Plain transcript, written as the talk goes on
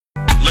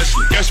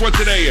Guess what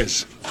today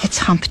is? It's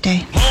hump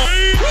day.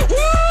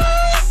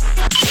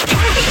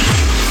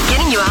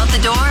 Getting you out the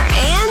door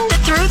and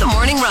through the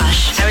morning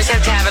rush. I always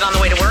have to have it on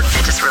the way to work.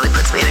 It just really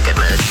puts me in a good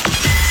mood.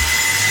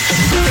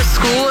 For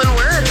school and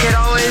work, it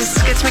always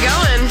gets me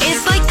going.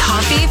 It's like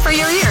coffee for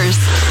your ears.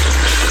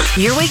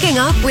 You're waking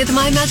up with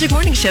My Magic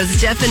Morning Show's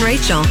Jeff and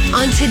Rachel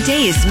on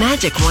today's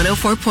Magic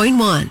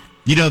 104.1.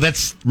 You know,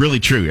 that's really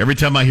true. Every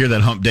time I hear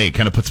that hump day, it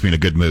kind of puts me in a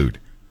good mood.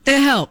 It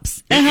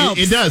helps. It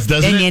helps. It does,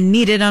 doesn't it? And you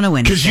need it on a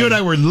Wednesday. Because you and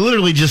I were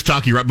literally just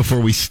talking right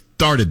before we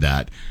started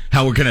that,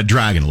 how we're kind of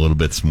dragging a little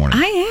bit this morning.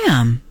 I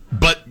am.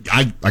 But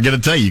I got to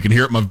tell you can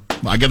hear it.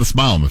 I got a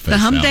smile on my face. The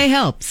hump now. day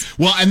helps.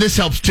 Well, and this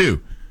helps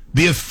too.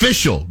 The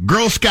official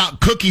Girl Scout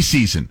cookie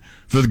season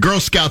for the Girl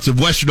Scouts of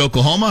Western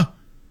Oklahoma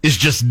is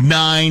just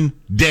 9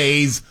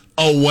 days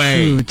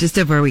away. Ooh, just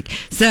over a week.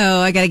 So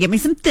I got to get me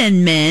some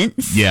Thin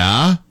Mints.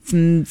 Yeah.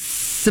 Some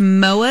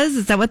Samoas.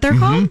 Is that what they're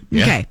called?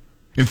 Yeah. Okay.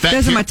 In fact,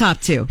 those are my top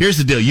two. Here's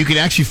the deal. You can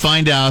actually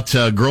find out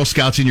Girl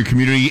Scouts in your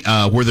community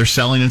where they're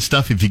selling and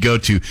stuff if you go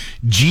to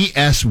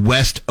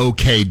gswestok.org.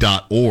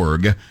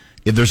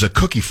 If there's a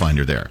cookie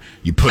finder there,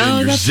 you put in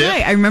your that's zip.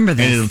 Right. I remember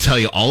this. And it'll tell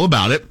you all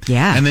about it.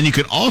 Yeah. And then you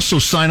can also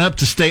sign up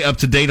to stay up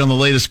to date on the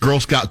latest Girl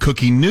Scout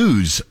cookie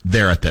news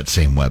there at that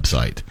same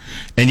website.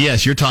 And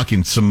yes, you're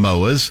talking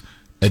Samoas,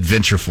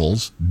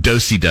 Adventurefuls,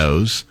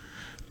 Do-si-dos,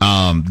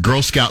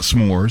 Girl Scout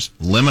s'mores,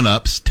 Lemon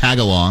Ups,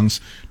 Tagalongs,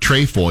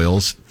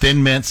 Trefoils,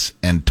 Thin Mints,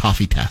 and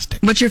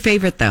Toffee-tastic. What's your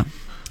favorite, though?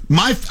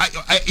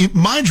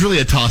 Mine's really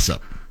a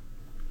toss-up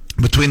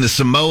between the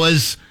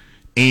Samoas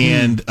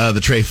and the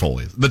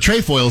Trefoils. The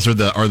Trefoils are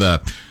the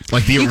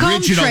like the you original. Call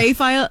them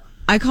trefoil?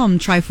 I call them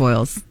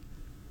trifoils.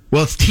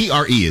 Well, it's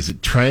TRE. Is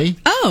it tray?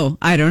 Oh,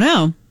 I don't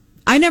know.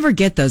 I never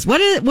get those. What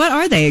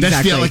are they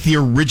exactly? That's like the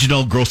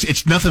original Girl.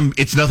 It's nothing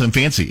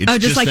fancy. It's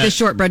just like the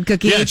shortbread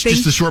cookie. Yeah, it's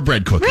just the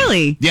shortbread cookie.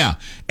 Really? Yeah.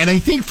 And I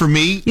think for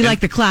me, you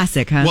like the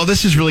classic, huh? Well,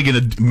 this is really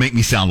going to make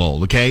me sound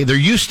old. Okay, there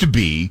used to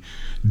be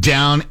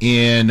down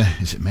in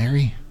is it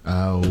Mary?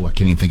 Oh, I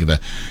can't even think of that.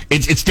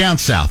 It's down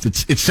south.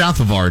 It's south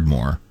of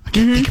Ardmore. I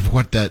can't think of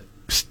what that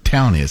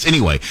town is.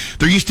 Anyway,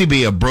 there used to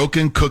be a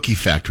broken cookie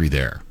factory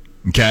there.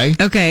 Okay.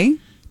 Okay.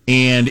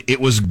 And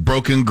it was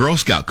broken Girl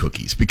Scout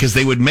cookies because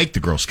they would make the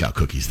Girl Scout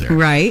cookies there.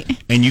 Right.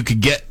 And you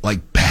could get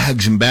like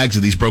bags and bags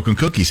of these broken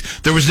cookies.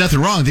 There was nothing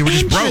wrong. They were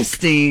just broke.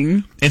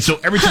 Interesting. And so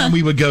every time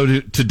we would go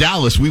to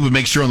Dallas, we would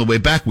make sure on the way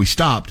back we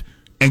stopped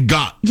and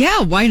got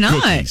Yeah, why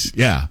not? cookies.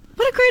 Yeah.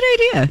 What a great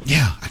idea.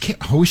 Yeah.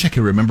 I wish I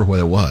could remember what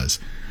it was.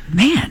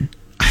 Man.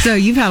 So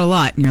you've had a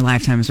lot in your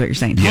lifetime is what you're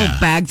saying. Yeah. Whole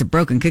bags of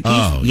broken cookies.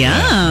 Oh, Yum.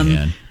 yeah,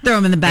 man. Throw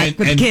them in the back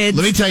with the kids.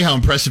 Let me tell you how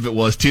impressive it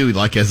was too.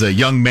 Like as a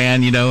young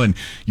man, and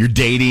you're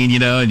dating,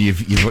 and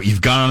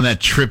you've gone on that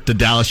trip to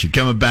Dallas. You're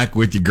coming back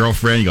with your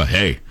girlfriend. You go,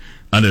 hey,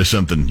 I know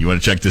something. You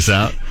want to check this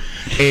out?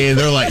 And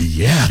they're like,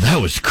 yeah, that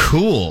was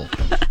cool.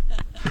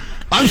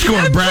 I'm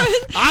scoring Brad.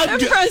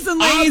 Impressing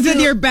ladies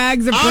with your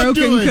bags of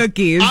broken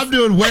cookies. I'm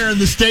doing Where in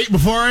the State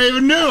before I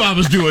even knew I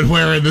was doing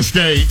Where in the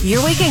State.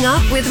 You're waking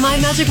up with My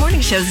Magic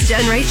Morning Show's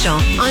Jen and Rachel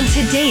on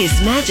today's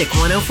Magic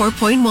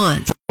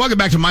 104.1. Welcome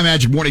back to My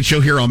Magic Morning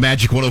Show here on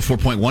Magic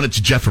 104.1.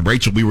 It's Jeff and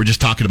Rachel. We were just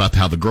talking about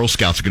how the Girl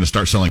Scouts are going to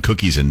start selling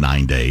cookies in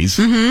 9 days.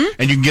 Mm-hmm.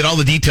 And you can get all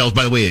the details,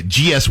 by the way, at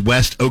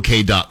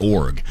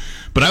gswestok.org.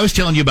 But I was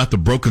telling you about the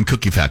broken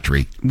cookie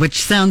factory.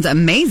 Which sounds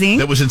amazing.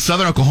 That was in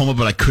southern Oklahoma,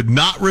 but I could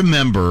not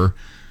remember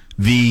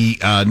the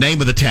name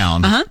of the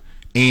town. Uh-huh.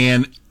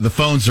 And the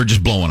phones are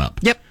just blowing up.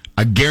 Yep.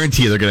 I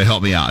guarantee you they're going to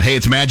help me out. Hey,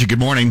 it's Magic. Good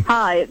morning.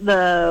 Hi.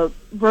 The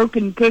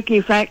broken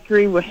cookie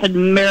factory was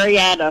in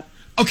Marietta.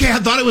 Okay, I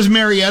thought it was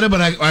Marietta, but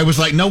I was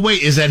like, no,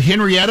 wait, is that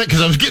Henrietta? Because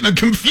I was getting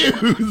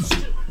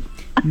confused.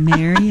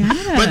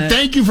 Marietta. But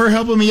thank you for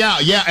helping me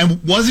out. Yeah,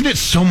 and wasn't it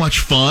so much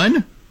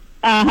fun?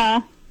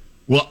 Uh-huh.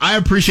 Well, I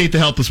appreciate the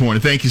help this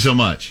morning. Thank you so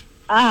much.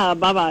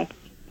 Bye-bye.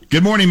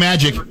 Good morning,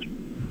 Magic. Hey,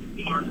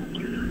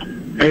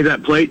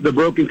 the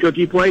broken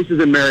cookie place is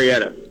in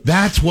Marietta.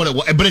 That's what it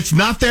was. But it's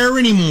not there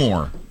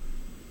anymore.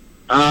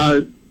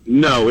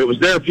 No, it was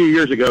there a few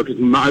years ago because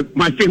my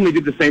family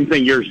did the same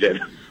thing yours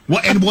did.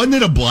 Well, and wasn't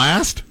it a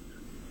blast?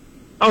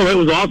 Oh, it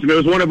was awesome. It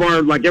was one of our,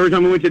 every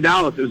time we went to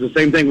Dallas, it was the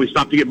same thing. We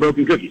stopped to get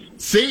broken cookies.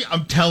 See,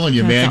 I'm telling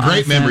you, man. That's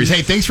Great awesome. memories.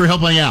 Hey, thanks for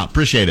helping out.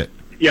 Appreciate it.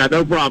 Yeah,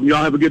 no problem.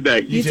 Y'all have a good day.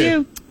 You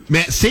too.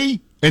 Man,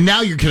 see? And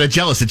now you're kind of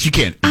jealous that you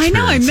can't I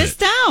know, I experience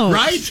missed it. out.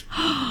 Right?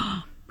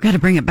 Got to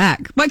bring it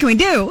back. What can we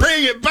do?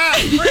 Bring it back.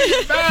 Bring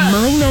it back.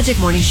 My Magic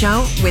Morning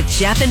Show with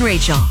Jeff and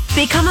Rachel.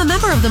 Become a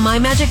member of the My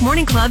Magic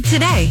Morning Club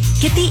today.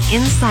 Get the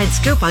inside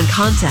scoop on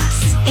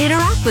contests,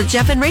 interact with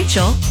Jeff and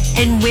Rachel,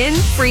 and win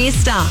free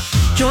stuff.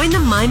 Join the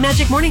My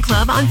Magic Morning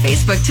Club on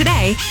Facebook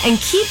today and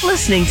keep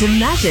listening to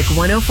Magic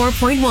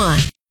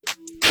 104.1.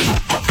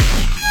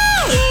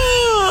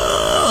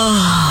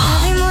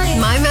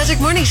 My Magic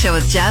Morning Show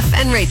with Jeff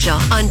and Rachel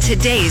on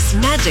today's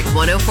Magic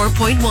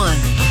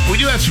 104.1. We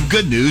do have some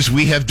good news.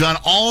 We have done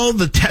all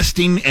the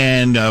testing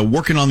and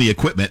working on the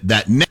equipment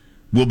that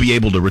we'll be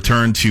able to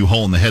return to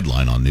Hole in the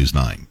Headline on News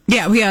 9.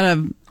 Yeah, we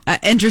had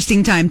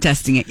interesting time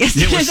testing it.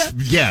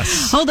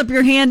 Yes. Hold up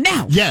your hand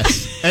now.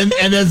 Yes. And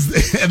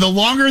the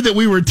longer that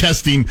we were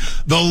testing,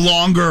 the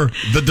longer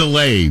the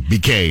delay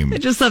became. I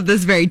just love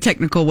this very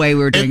technical way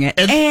we were doing it.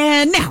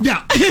 And now.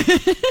 Yeah.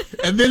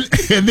 and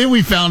then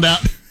we found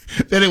out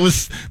that it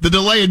was the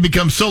delay had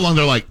become so long.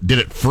 They're like, did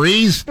it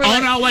freeze?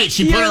 No, wait.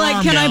 She put her arm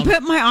down. Can I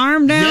put my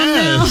arm down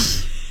now?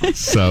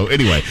 So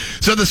anyway,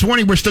 this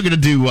morning we're still going to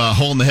do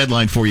Hole in the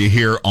Headline for you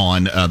here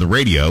on the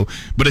radio.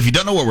 But if you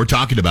don't know what we're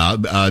talking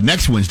about,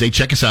 next Wednesday,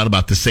 check us out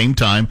about the same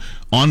time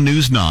on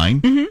News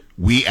 9. Mm-hmm.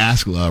 We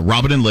ask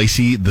Robin and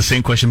Lacey the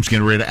same question I'm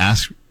getting ready to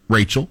ask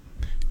Rachel.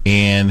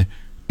 And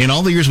in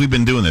all the years we've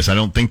been doing this, I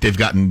don't think they've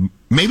gotten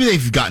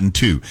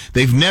 2.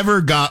 They've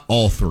never got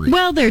all 3.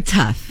 Well, they're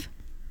tough.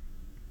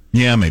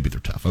 Yeah, maybe they're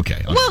tough.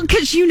 Okay. Well,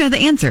 because you know the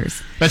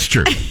answers. That's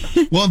true.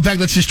 Well, in fact,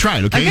 let's just try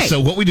it, okay?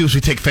 So what we do is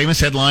we take famous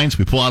headlines,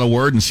 we pull out a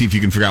word, and see if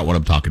you can figure out what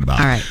I'm talking about.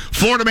 All right.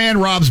 Florida man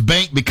robs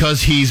bank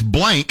because he's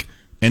blank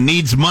and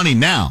needs money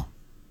now.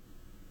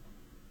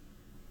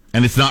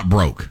 And it's not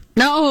broke.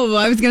 No,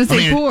 I was going to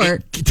say poor.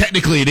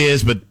 Technically it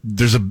is, but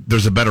there's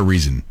a better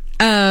reason.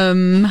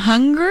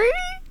 Hungry?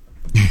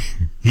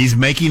 He's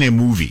making a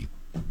movie.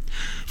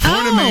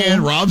 Florida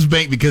man robs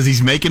bank because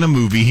he's making a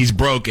movie. He's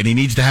broke and he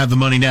needs to have the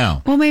money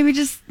now. Well, maybe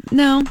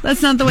no.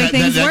 That's not the way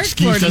things work.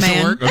 Excuse Florida doesn't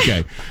man. work.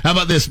 Okay. How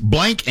about this?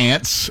 Blank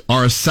ants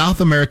are a South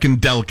American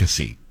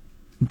delicacy.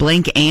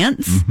 Blank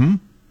ants? Mm-hmm.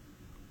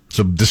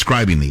 So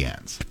describing the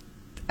ants.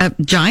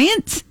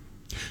 Giant?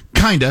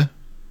 Kinda.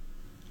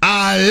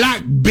 I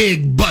like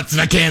big butts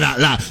and I cannot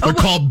lie. They're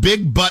called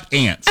big butt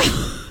ants.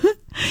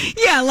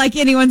 Yeah, like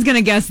anyone's going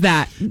to guess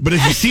that. But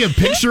if you see a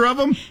picture of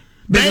them,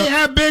 they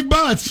have big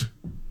butts.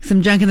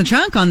 Some junk in the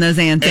trunk on those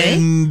ants, eh?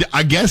 And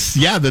I guess,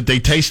 that they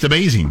taste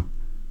amazing.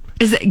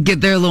 Is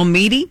it, they're a little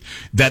meaty?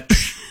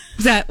 Is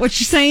that what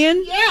you're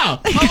saying? Yeah,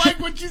 I like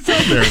what you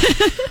said there.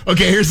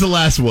 Okay, here's the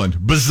last one.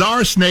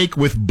 Bizarre snake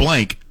with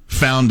blank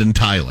found in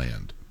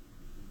Thailand.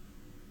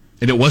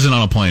 And it wasn't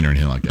on a plane or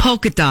anything like that.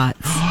 Polka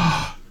dots.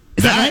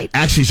 Is that right?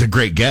 Actually is a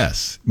great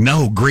guess.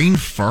 No, green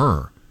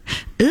fur.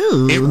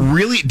 Ooh. It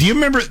really, do you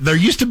remember, there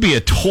used to be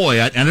a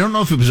toy, I don't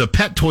know if it was a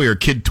pet toy or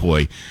kid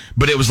toy,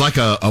 but it was like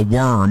a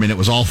worm and it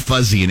was all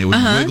fuzzy and it would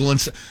wiggle.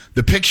 And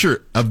the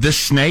picture of this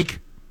snake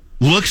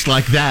looks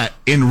like that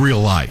in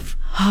real life,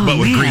 but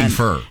with green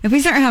fur. If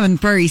we start having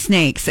furry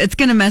snakes, it's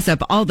going to mess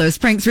up all those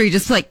pranks where you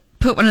just like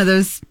put one of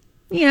those,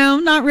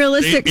 not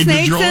realistic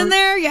snakes in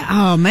there. Yeah.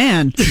 Oh,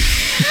 man.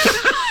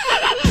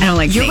 I don't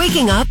like You're snakes.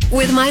 waking up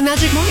with My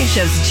Magic Morning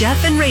Show's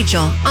Jeff and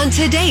Rachel on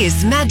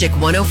today's Magic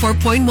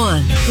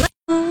 104.1.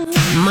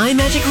 My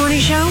Magic Morning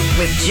Show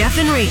with Jeff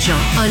and Rachel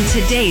on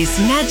today's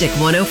Magic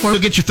 104. So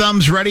get your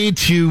thumbs ready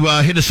to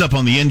hit us up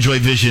on the Enjoy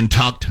Vision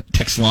Talk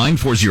text line,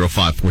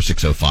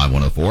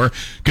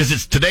 405-460-5104, because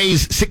it's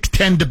today's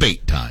 610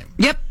 debate time.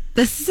 Yep.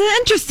 This is an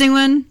interesting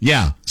one.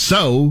 Yeah.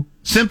 So,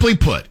 simply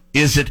put,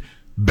 is it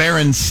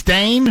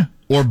BerenSTEIN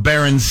or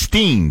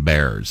BerenSTEEN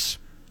Bears?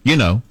 You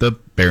know, the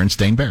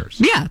BerenSTEIN Bears.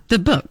 Yeah, the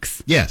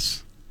books.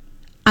 Yes.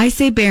 I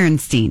say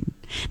BerenSTEEN.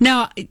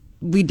 Now,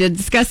 we did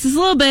discuss this a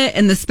little bit,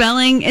 and the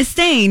spelling is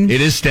stain.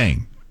 It is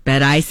stain.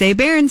 But I say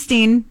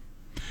BerenSTEEN.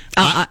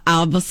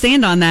 I'll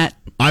stand on that.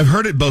 I've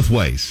heard it both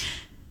ways.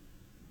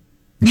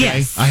 Okay?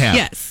 Yes. I have.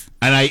 Yes.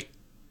 And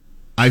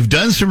I've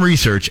done some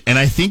research, and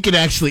I think it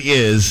actually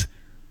is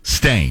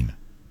stain.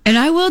 And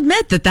I will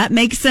admit that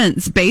makes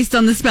sense based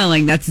on the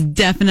spelling. That's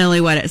definitely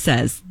what it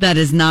says. That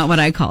is not what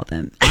I call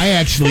them. I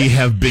actually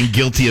have been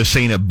guilty of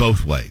saying it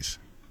both ways.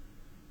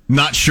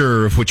 Not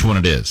sure of which one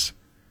it is.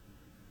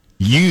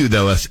 You,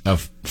 though, a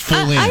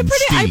full-in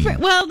steen.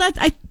 Well,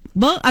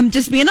 I'm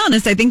just being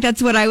honest. I think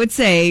that's what I would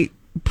say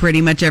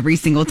pretty much every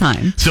single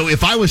time. So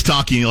if I was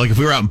talking, like if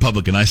we were out in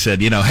public and I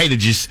said, hey,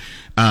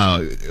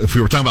 if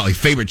we were talking about like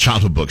favorite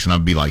childhood books, and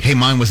I'd be like, hey,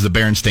 mine was the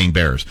BerenSTEEN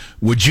Bears,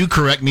 would you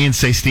correct me and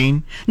say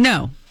steen?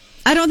 No.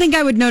 I don't think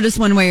I would notice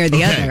one way or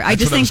the other. I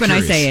just think when I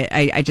say it,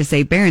 I just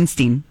say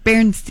BerenSTEEN.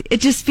 It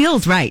just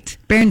feels right.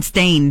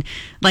 BerenSTEIN.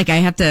 Like I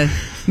have to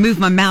move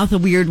my mouth a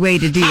weird way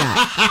to do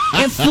that.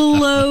 It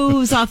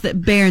flows off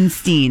that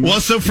BerenSTEEN. Well,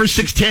 so for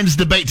 610's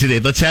debate today,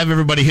 let's have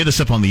everybody hit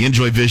us up on the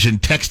Enjoy Vision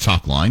text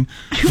talk line.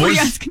 Were you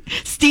asking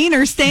steen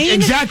or stain?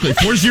 Exactly.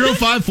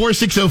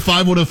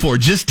 405-460-5104.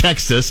 Just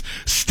text us,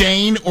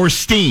 stain or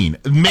steen.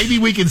 Maybe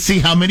we can see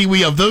how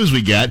many of those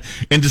we get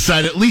and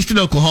decide, at least in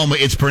Oklahoma,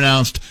 it's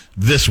pronounced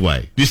this way.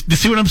 Do you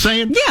see what I'm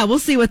saying? Yeah, we'll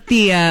see what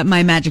the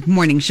My Magic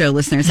Morning Show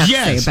listeners have to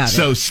say about it.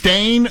 So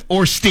stain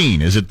or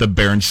steen? Is it the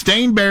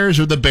BerenSTEIN Bears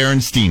or the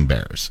BerenSTEEN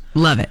Bears?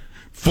 Love it.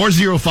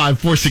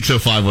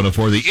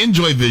 405-460-5104, the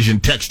Enjoy Vision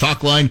text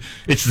talk line.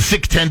 It's the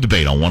 610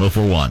 debate on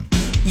 104.1.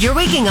 You're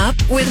waking up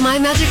with My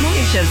Magic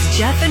Morning Show's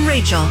Jeff and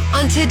Rachel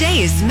on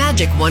today's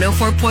Magic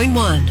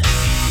 104.1.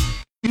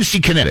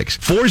 UC Kinetics,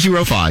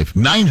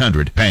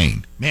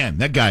 405-900-PAIN. Man,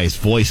 that guy's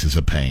voice is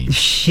a pain.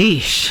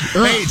 Sheesh.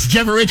 Hey, it's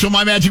Jeff and Rachel,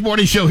 My Magic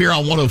Morning Show here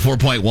on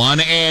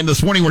 104.1. And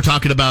this morning we're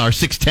talking about our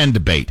 610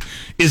 debate.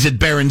 Is it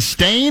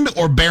BerenSTEIN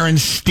or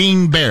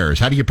BerenSTEEN Bears?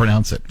 How do you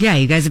pronounce it? Yeah,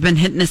 you guys have been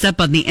hitting us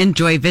up on the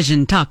Enjoy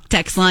Vision Talk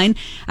text line.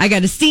 I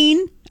got a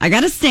steen. I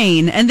got a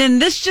stain. And then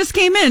this just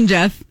came in,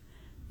 Jeff.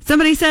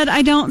 Somebody said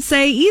I don't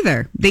say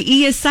either. The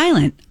E is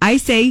silent. I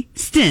say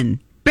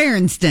stin.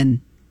 BerenSTEEN.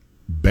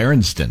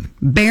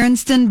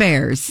 BerenSTEEN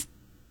Bears.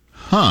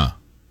 Huh.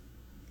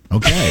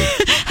 Okay.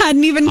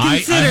 Hadn't even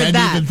considered I hadn't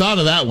that. even thought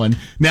of that one.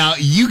 Now,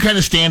 you kind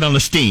of stand on a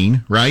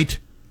steen, right?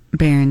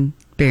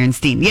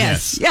 BerenSTEEN.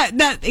 Yes. Yeah,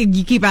 that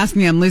you keep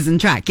asking me, I'm losing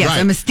track. Yes, right.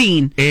 I'm a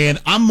steen.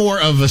 And I'm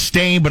more of a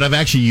stain, but I've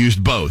actually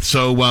used both.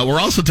 So we're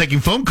also taking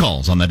phone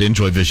calls on that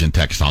Enjoy Vision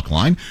text talk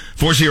line,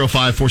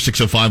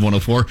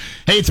 405-460-5104.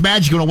 Hey, it's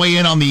Magic. You want to weigh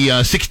in on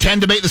the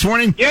 610 debate this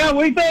morning? Yeah,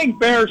 we think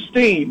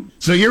BerenSTEEN.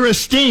 So you're a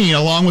steen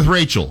along with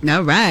Rachel.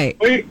 All right.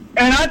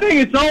 And I think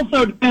it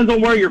also depends on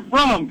where you're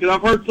from, because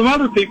I've heard some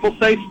other people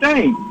say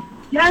stain.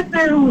 Yes,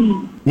 sir.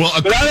 Well,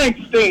 but I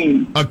think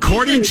stain.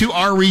 According to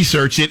our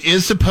research, it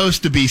is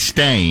supposed to be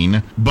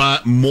stain,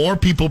 but more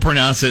people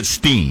pronounce it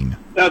steen.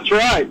 That's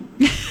right.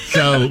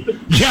 So,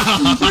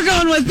 yeah. We're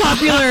going with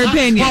popular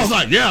opinion. I was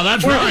like, yeah,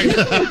 that's right.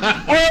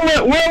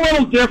 We're a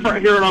little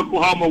different here in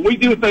Oklahoma. We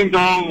do things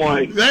our own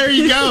way. There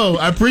you go.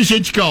 I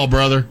appreciate your call,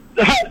 brother.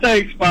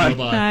 Thanks, bye.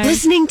 Bye.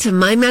 Listening to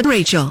My Med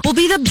Rachel will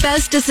be the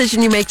best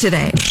decision you make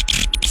today.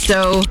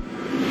 So,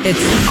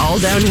 it's all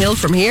downhill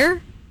from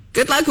here?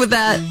 Good luck with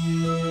that.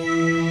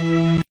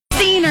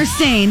 Steen or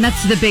stain?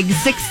 That's the big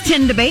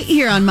 610 debate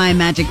here on My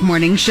Magic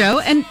Morning Show.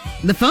 And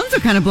the phones are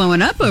kind of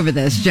blowing up over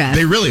this, Jeff.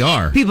 They really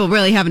are. People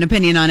really have an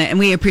opinion on it, and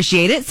we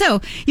appreciate it. So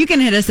you can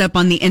hit us up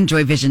on the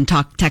Enjoy Vision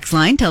Talk text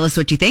line. Tell us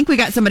what you think. We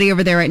got somebody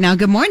over there right now.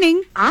 Good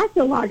morning. I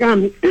feel like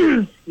I'm,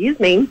 excuse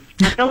me,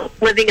 I feel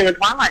like living in the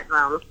Twilight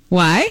Zone.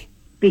 Why?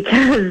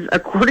 Because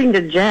according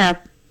to Jeff,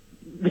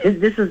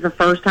 this is the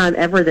first time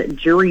ever that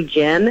Jury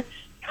Jen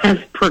has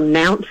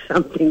pronounced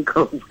something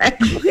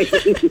correctly.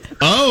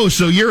 Oh,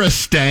 so you're a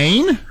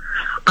stain?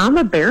 I'm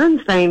a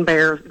BerenSTEEN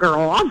Bears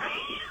girl.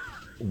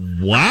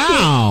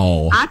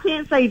 Wow. I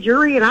can't say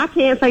jury and I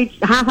can't say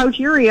hi-ho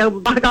Cheerio,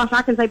 but by gosh,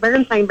 I can say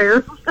BerenSTEEN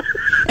Bears.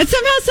 It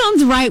somehow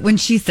sounds right when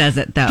she says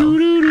it, though.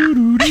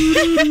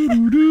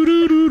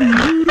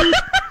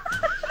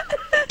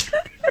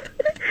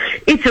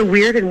 It's a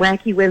weird and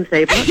wacky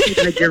Wednesday, but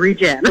even a Jury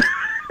Jen.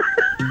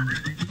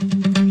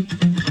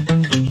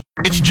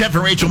 It's Jeff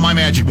and Rachel, My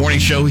Magic Morning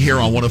Show here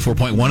on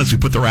 104.1 as we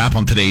put the wrap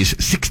on today's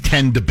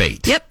 610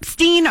 debate. Yep,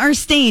 steen or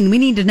stain. We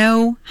need to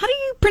know, how do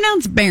you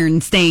pronounce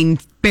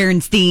BerenSTEEN?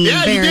 BerenSTEEN.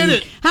 Yeah, you did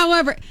it.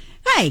 However,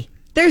 hey,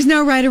 there's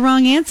no right or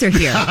wrong answer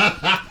here.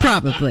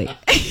 Probably.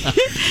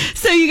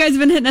 So you guys have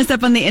been hitting us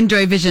up on the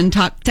Enjoy Vision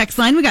Talk text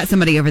line. We got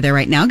somebody over there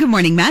right now. Good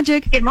morning,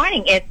 Magic. Good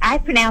morning. I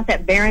pronounce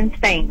it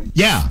BerenSTEEN.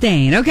 Yeah.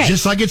 Stain, okay.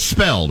 Just like it's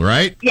spelled,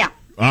 right? Yeah.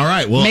 All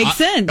right. Well, makes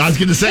sense. I was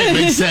going to say it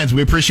makes sense.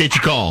 We appreciate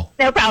your call.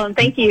 No problem.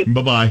 Thank you.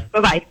 Bye-bye.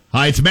 Bye-bye.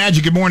 Hi, it's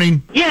Magic. Good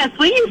morning. Yes,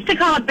 we used to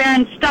call it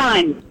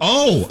BerenSTEIN.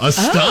 Oh, a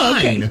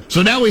Stein. Okay.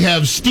 So now we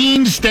have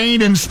Steen,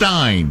 Stain, and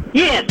Stein.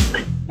 Yes.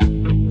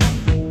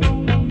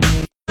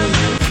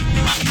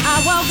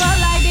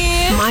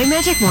 My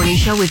Magic Morning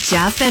Show with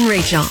Jeff and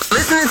Rachel.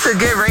 Listening to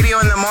good radio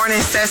in the morning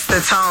sets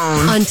the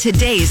tone. On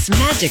today's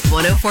Magic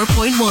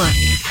 104.1.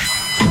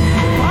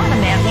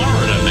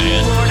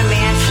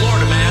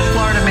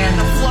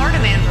 Florida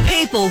man.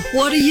 People,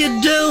 what are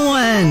you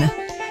doing?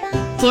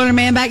 Florida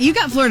man back. You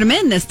got Florida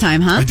men this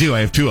time, huh? I do. I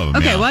have two of them.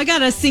 Okay, now. well, I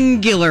got a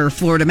singular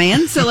Florida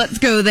man, so let's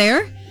go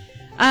there.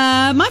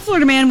 My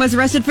Florida man was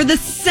arrested for the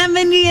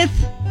 70th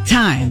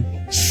time.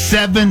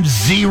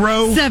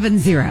 7-0?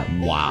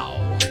 7-0. Wow.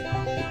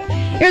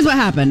 Here's what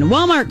happened.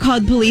 Walmart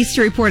called police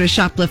to report a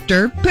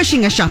shoplifter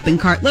pushing a shopping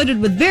cart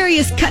loaded with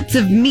various cuts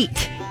of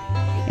meat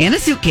and a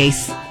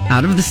suitcase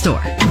out of the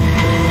store.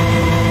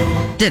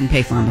 Didn't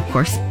pay for him, of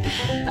course.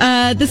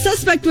 The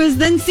suspect was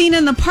then seen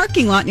in the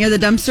parking lot near the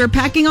dumpster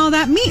packing all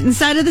that meat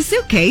inside of the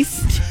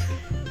suitcase.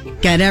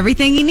 Got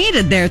everything you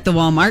needed there at the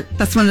Walmart.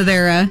 That's one of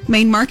their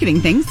main marketing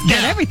things.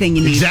 Got everything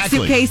you need. Exactly.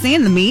 Suitcase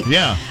and the meat.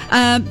 Yeah.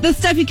 The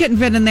stuff you couldn't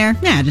fit in there,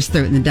 just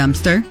throw it in the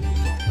dumpster.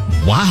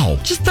 Wow.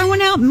 Just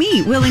throwing out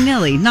meat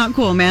willy-nilly. Not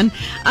cool, man.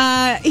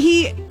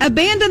 He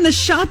abandoned the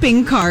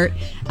shopping cart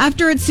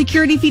after its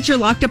security feature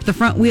locked up the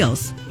front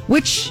wheels,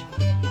 which,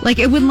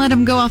 it wouldn't let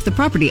him go off the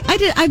property.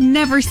 I've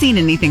never seen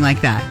anything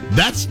like that.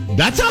 That's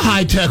a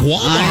high-tech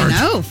Walmart. I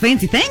know.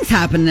 Fancy things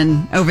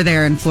happening over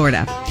there in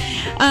Florida.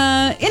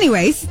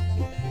 Anyways,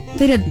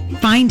 they did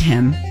find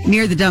him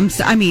near the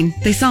dumpster. I mean,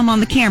 they saw him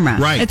on the camera.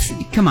 Right.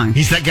 Come on.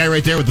 He's that guy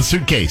right there with the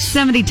suitcase.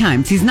 70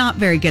 times. He's not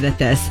very good at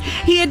this.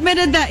 He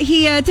admitted that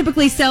he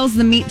typically sells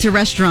the meat to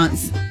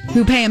restaurants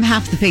who pay him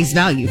half the face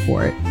value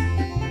for it.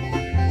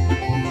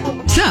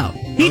 So,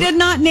 he did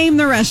not name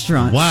the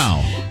restaurant.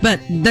 Wow. But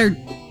they're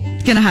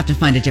going to have to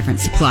find a different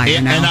supplier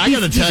now. And I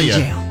got to tell you,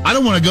 I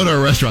don't want to go to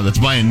a restaurant that's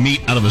buying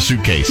meat out of a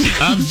suitcase.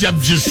 I'm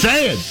just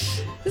saying.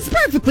 It's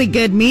perfectly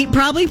good meat.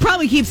 Probably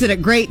keeps it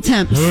at great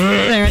temps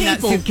there in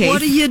that suitcase.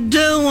 What are you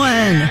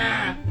doing?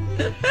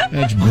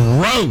 That's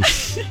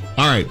gross.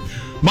 All right.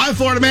 My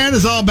Florida man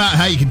is all about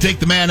how you can take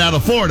the man out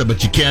of Florida,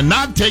 but you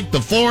cannot take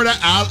the Florida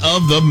out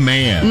of the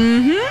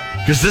man.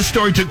 Because this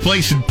story took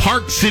place in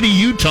Park City,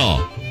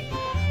 Utah.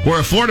 where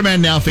a Florida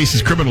man now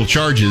faces criminal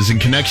charges in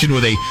connection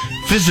with a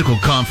physical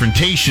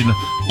confrontation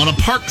on a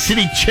Park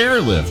City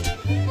chairlift.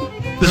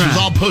 This was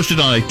all posted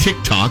on a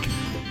TikTok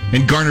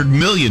and garnered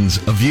millions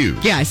of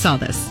views. Yeah, I saw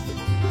this.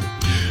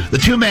 The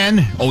two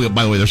men, oh,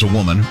 by the way, there's a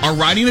woman, are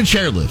riding a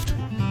chairlift.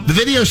 The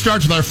video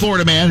starts with our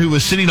Florida man who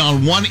was sitting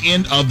on one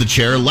end of the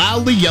chair,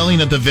 loudly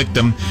yelling at the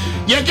victim,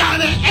 "You're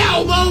gonna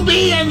elbow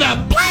me in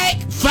the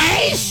blank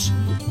face?"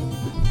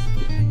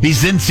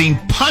 He's then seen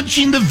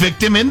punching the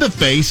victim in the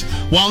face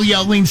while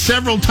yelling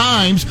several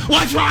times,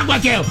 "What's wrong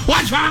with you?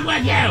 What's wrong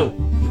with you?"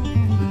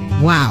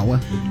 Wow.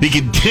 He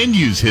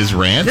continues his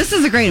rant. This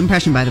is a great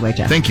impression, by the way,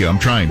 Jeff. Thank you, I'm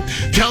trying.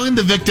 Telling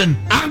the victim,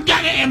 "I'm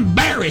gonna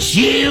embarrass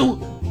you."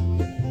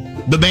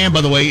 The man,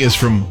 by the way, is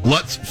from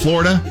Lutz,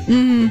 Florida.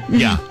 Mm-hmm.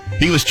 Yeah.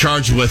 He was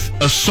charged with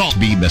assault,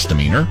 B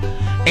misdemeanor,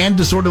 and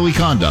disorderly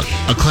conduct,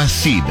 a Class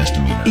C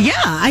misdemeanor. Yeah,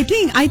 I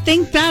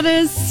think that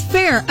is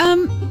fair.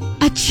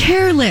 A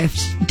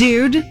chairlift,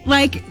 dude.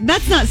 Like,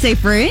 that's not safe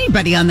for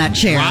anybody on that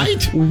chair.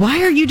 Right?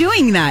 Why are you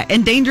doing that?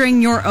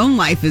 Endangering your own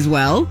life as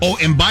well. Oh,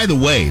 and by the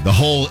way, the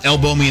whole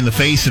elbow me in the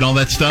face and all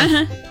that stuff,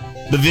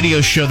 the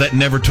videos show that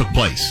never took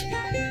place.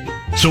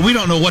 So we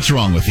don't know what's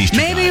wrong with these two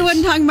Maybe guys. it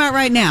wasn't talking about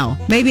right now.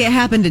 Maybe it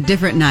happened a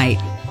different night.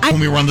 When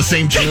we were on the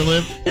same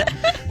chairlift.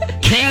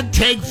 Can't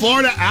take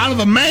Florida out of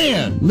the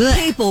man.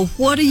 People,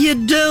 what are you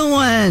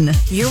doing?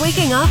 You're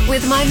waking up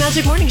with My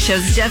Magic Morning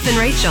Show's Jeff and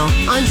Rachel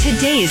on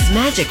today's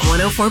Magic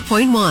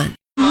 104.1.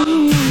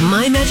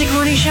 My Magic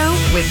Morning Show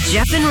with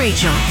Jeff and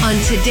Rachel on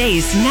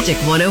today's Magic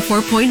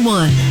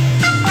 104.1.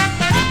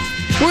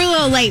 We're a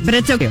little late, but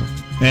it's okay.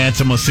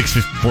 It's almost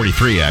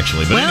 6:43,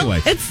 actually. But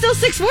anyway. It's still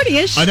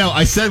 6:40-ish. I know.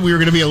 I said we were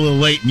going to be a little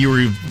late, and you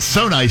were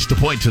so nice to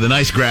point to the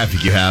nice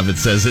graphic you have. It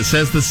says the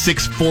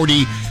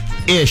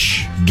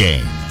 6:40-ish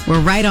game. We're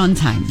right on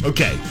time.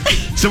 Okay.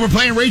 So we're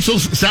playing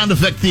Rachel's Sound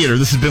Effect Theater.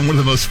 This has been one of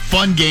the most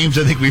fun games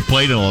I think we've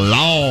played in a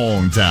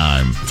long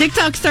time.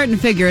 TikTok's starting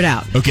to figure it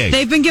out. Okay.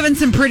 They've been given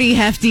some pretty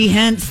hefty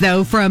hints,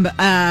 though, from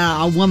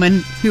a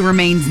woman who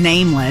remains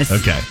nameless.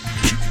 Okay.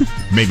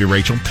 Maybe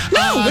Rachel.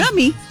 No, not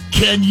me.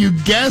 Can you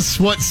guess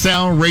what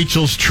sound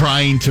Rachel's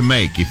trying to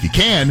make? If you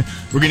can,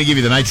 we're going to give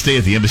you the night stay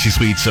at the Embassy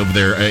Suites over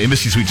there,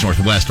 Embassy Suites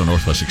Northwest on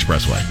Northwest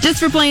Expressway. Just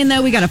for playing,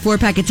 though, we got a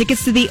 4-pack of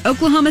tickets to the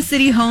Oklahoma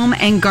City Home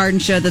and Garden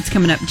Show that's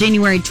coming up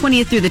January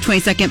 20th through the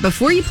 22nd.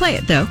 Before you play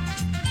it, though,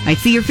 I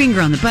see your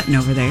finger on the button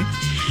over there.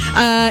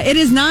 It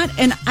is not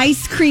an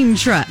ice cream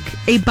truck,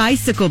 a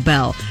bicycle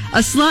bell,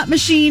 a slot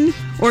machine,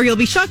 or you'll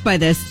be shocked by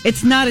this,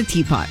 it's not a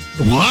teapot.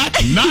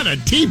 What? Not a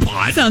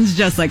teapot? Sounds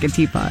just like a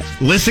teapot.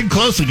 Listen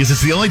closely, because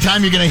it's the only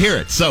time you're going to hear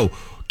it. So,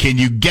 can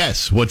you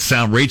guess what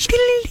sound Rachel...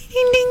 Ding,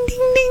 ding, ding,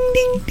 ding,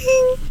 ding,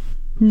 ding.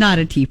 Not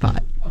a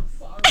teapot.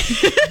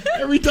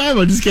 Every time,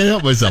 I just can't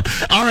help myself.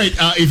 All right,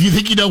 if you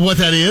think you know what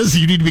that is,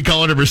 you need to be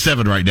calling number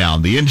 7 right now.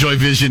 The Enjoy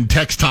Vision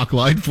text talk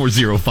line,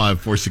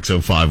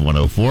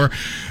 405-460-5104.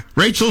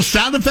 Rachel's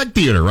Sound Effect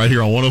Theater right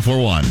here on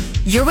 104.1.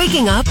 You're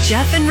waking up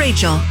Jeff and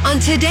Rachel on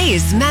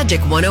today's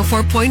Magic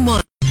 104.1.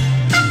 Wow.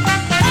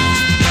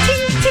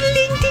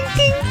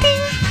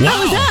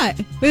 How was that?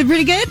 Was it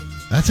pretty good?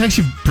 That's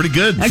actually pretty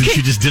good since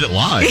you just did it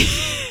live.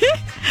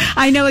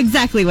 I know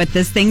exactly what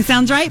this thing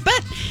sounds right,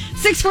 but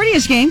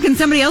 6:40-ish game. Can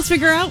somebody else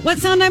figure out what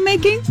sound I'm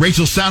making?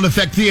 Rachel's Sound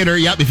Effect Theater.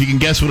 Yep, if you can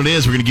guess what it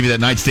is, we're going to give you that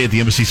night stay at the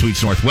Embassy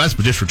Suites Northwest.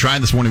 But just for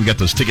trying this morning, we got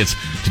those tickets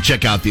to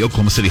check out the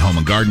Oklahoma City Home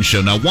and Garden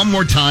Show. Now, one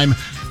more time,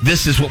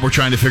 this is what we're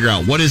trying to figure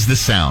out. What is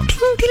this sound?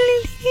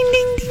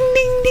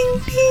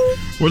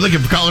 We're looking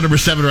for caller number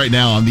 7 right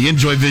now on the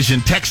Enjoy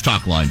Vision text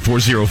talk line,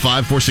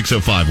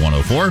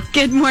 405-460-5104.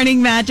 Good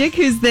morning, Magic.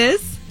 Who's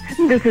this?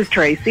 This is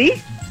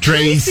Tracy.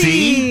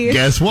 Tracy,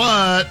 guess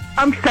what?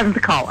 I'm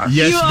 7th caller.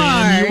 Yes, You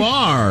ma'am, are. you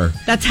are.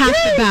 That's half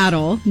the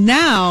battle.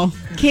 Now,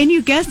 can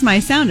you guess my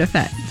sound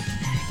effect?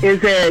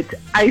 Is it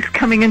ice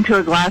coming into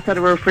a glass out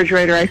of a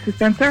refrigerator ice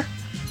dispenser?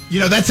 You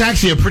know, that's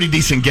actually a pretty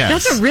decent guess.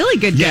 That's a really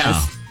good Yeah.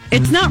 guess.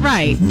 It's not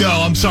right. No,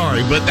 I'm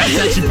sorry, but that's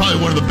actually probably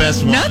one of the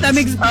best ones. No, that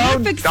makes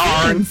perfect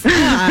darn. sense.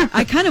 Yeah,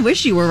 I kind of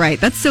wish you were right.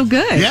 That's so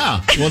good.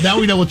 Yeah. Well, now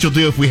we know what you'll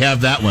do if we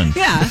have that one.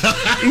 Yeah.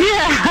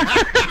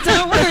 Yeah.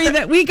 Don't worry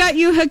that we got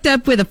you hooked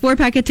up with a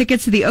 4-pack of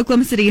tickets to the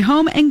Oklahoma City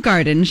Home and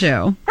Garden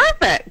Show.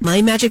 Perfect.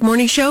 My Magic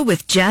Morning Show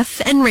with Jeff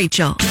and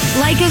Rachel.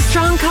 Like a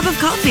strong cup of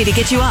coffee to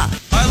get you up.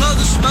 I love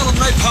the smell of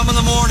napalm in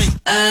the morning.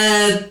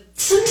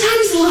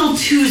 Sometimes a little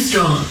too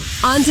strong.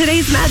 On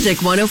today's Magic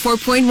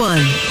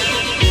 104.1.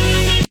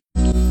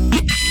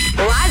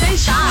 Rise and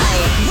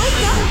shine.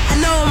 Wake up, I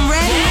know I'm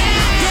ready.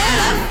 Get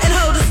up and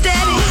hold it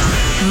steady.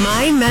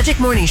 My Magic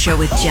Morning Show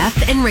with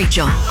Jeff and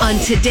Rachel on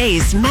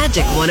today's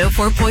Magic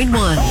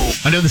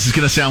 104.1. I know this is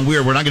going to sound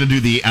weird. We're not going to do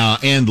the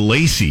and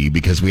Lacey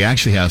because we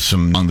actually have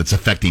some song that's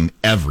affecting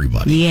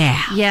everybody.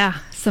 Yeah. Yeah.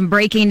 Some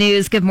breaking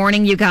news. Good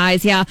morning, you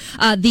guys. Yeah,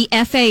 the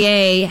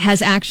FAA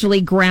has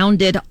actually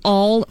grounded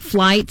all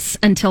flights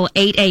until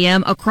 8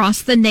 a.m.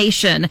 across the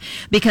nation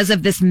because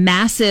of this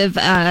massive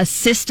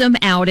system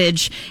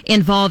outage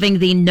involving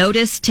the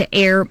Notice to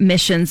Air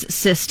Missions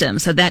system.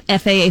 So that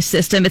FAA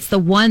system, it's the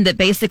one that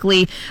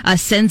basically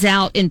sends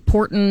out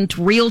important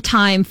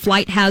real-time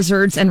flight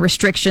hazards and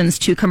restrictions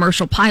to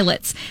commercial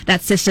pilots.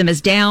 That system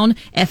is down.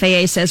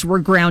 FAA says we're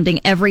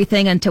grounding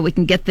everything until we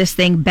can get this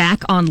thing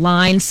back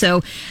online.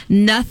 So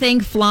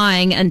nothing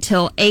flying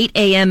until 8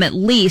 a.m. at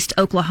least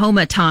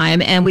Oklahoma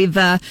time. And we've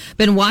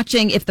been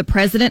watching if the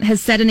president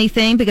has said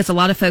anything, because a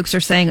lot of folks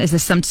are saying, is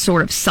this some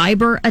sort of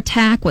cyber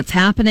attack? What's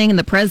happening? And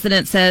the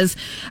president says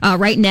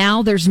right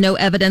now there's no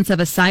evidence of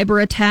a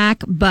cyber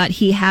attack, but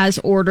he has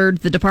ordered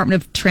the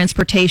Department of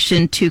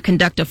Transportation to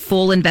conduct a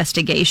full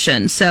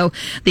investigation. So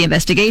the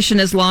investigation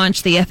is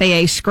launched. The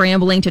FAA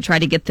scrambling to try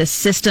to get this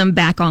system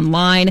back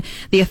online.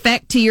 The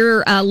effect to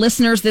your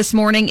listeners this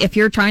morning, if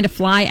you're trying to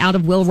fly out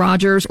of Will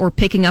Rogers or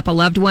picking up a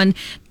loved one,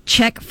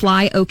 check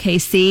Fly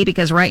OKC,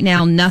 because right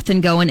now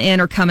nothing going in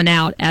or coming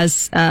out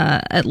as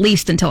at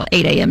least until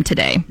 8 a.m.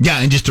 today. Yeah,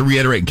 and just to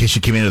reiterate, in case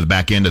you came into the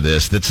back end of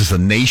this is a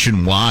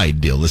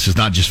nationwide deal. This is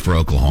not just for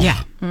Oklahoma.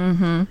 Yeah.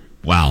 Mm-hmm.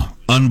 Wow.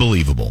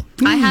 Unbelievable.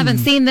 I haven't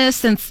seen this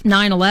since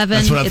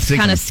 9/11. It's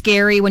kind of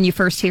scary when you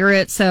first hear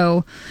it,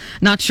 so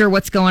not sure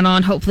what's going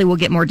on. Hopefully we'll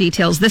get more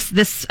details.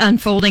 This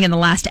unfolding in the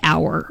last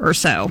hour or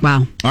so. Wow.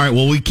 All right,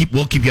 well, we'll keep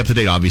you up to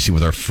date, obviously,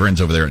 with our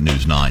friends over there at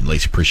News 9.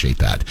 Lacey, appreciate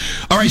that.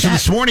 All right, so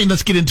this morning,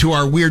 let's get into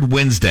our Weird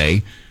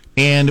Wednesday,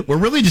 and we're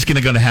really just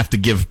going to have to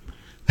give...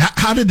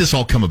 How did this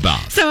all come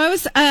about? So I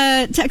was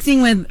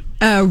texting with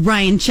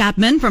Ryan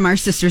Chapman from our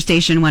sister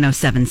station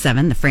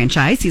 107.7, the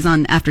franchise. He's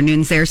on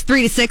afternoons there. It's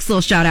 3 to 6.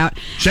 Little shout out.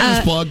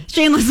 Shameless plug.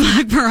 Shameless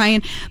plug for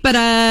Ryan. But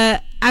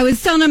I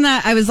was telling him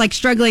that I was like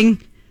struggling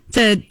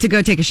to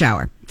go take a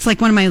shower. It's like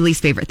one of my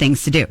least favorite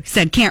things to do. He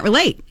said, can't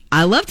relate.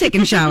 I love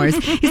taking showers.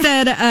 He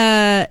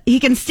said he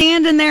can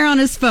stand in there on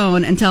his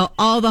phone until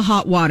all the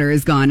hot water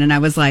is gone. And I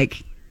was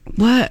like,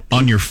 what?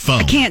 On your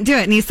phone? I can't do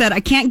it. And he said, I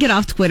can't get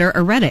off Twitter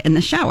or Reddit in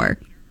the shower.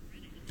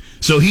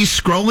 So he's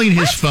scrolling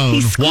his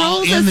phone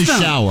while in the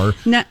shower.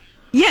 No,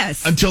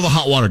 yes. Until the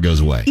hot water goes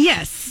away.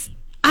 Yes.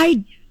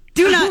 I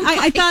do not.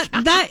 I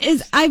thought that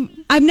is,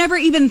 I've never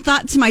even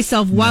thought to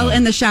myself while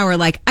in the shower,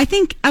 like, I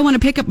think I want to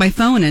pick up my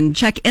phone and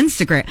check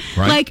Instagram.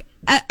 Right. Like,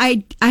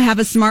 I have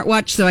a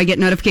smartwatch, so I get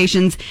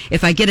notifications.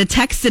 If I get a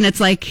text and it's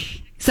like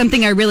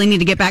something I really need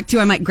to get back to,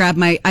 I might grab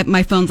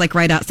my phone's like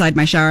right outside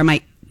my shower. I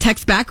might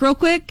text back real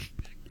quick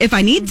if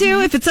I need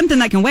to. If it's something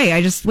that can wait,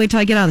 I just wait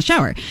till I get out of the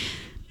shower.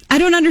 I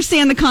don't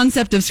understand the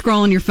concept of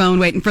scrolling your phone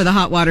waiting for the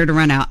hot water to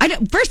run out.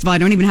 First of all, I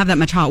don't even have that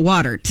much hot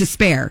water to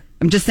spare.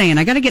 I'm just saying,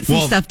 I got to get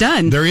some stuff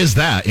done. There is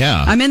that,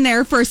 yeah. I'm in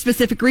there for a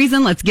specific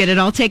reason. Let's get it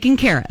all taken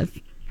care of.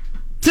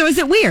 So is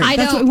it weird?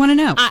 That's what we want to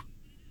know.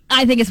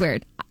 I think it's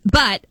weird.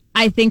 But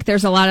I think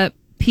there's a lot of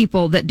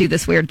people that do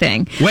this weird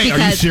thing. Wait, are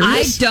you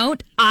serious?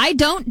 I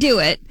don't do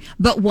it,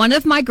 but one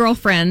of my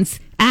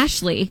girlfriends,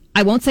 Ashley,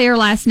 I won't say her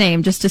last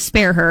name just to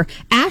spare her.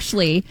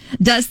 Ashley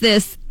does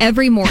this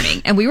every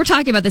morning. And we were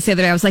talking about this the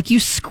other day. I was like, you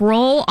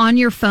scroll on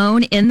your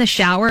phone in the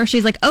shower?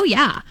 She's like, oh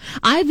yeah.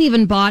 I've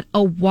even bought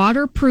a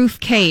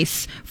waterproof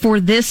case for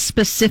this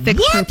specific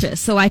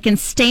purpose. So I can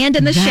stand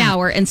in the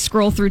shower and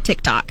scroll through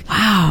TikTok.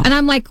 Wow. And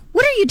I'm like,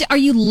 what are you are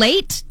you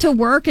late to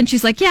work? And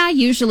she's like, yeah,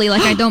 usually.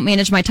 Like, I don't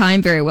manage my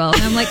time very well.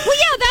 And I'm like, well,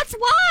 yeah, that's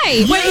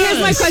why. Wait, here's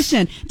my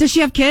question. Does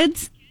she have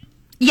kids?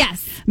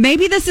 Yes.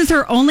 Maybe this is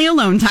her only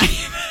alone time.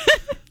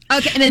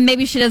 Okay, and then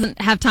maybe she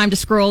doesn't have time to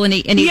scroll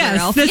anywhere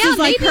else. This is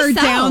like her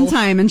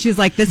downtime, and she's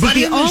like, "This is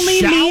the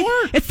only me.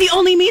 It's the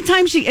only me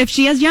time. If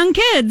she has young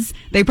kids,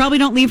 they probably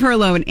don't leave her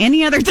alone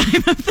any other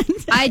time of the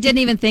day." I didn't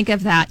even think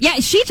of that. Yeah,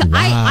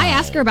 I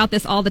ask her about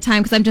this all the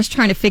time because I'm just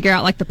trying to figure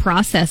out like the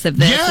process of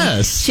this. Yes,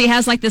 and she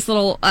has like this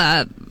little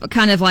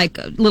kind of like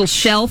little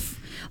shelf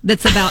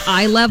that's about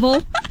eye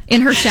level in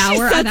her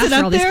shower. I've asked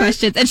her all these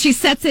questions, and she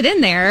sets it in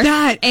there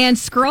and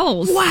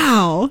scrolls.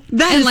 Wow,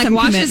 and like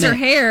washes her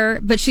hair,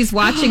 but she's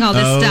watching all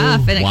this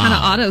stuff, and it kind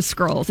of auto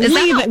scrolls. Is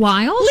that not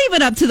wild? Leave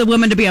it up to the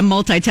woman to be a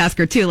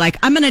multitasker too. Like,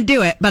 I'm going to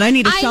do it, but I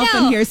need a shelf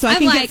in here so I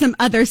can get some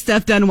other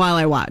stuff done while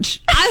I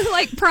watch. I'm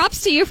like,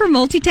 props to you for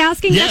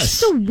multitasking. Yes. That's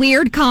just a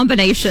weird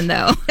combination,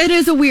 though. It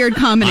is a weird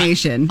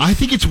combination. I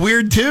think it's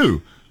weird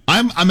too.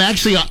 I'm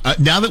actually,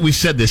 now that we've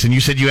said this, and you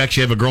said you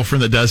actually have a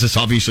girlfriend that does this,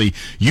 obviously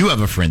you have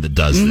a friend that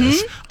does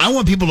this. I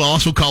want people to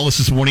also call us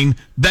this morning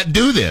that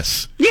do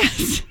this.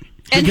 Yes.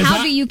 And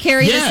how do you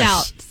carry this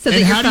out so that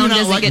your phone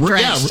doesn't get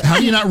drenched? How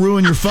do you not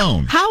ruin your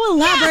phone? How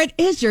elaborate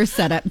is your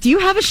setup? Do you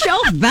have a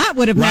shelf? That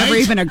would have never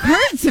even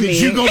occurred to me.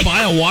 Did you go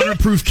buy a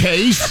waterproof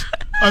case?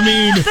 I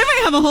mean, they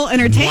might have a whole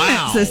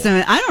entertainment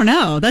system. I don't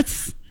know.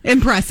 That's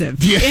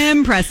impressive. Yeah.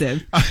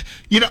 Impressive.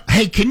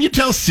 Hey, can you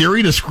tell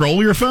Siri to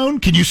scroll your phone?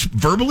 Can you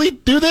verbally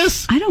do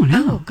this? I don't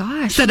know. Oh,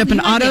 gosh. Set up an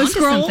auto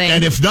scroll.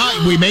 And if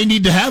not, we may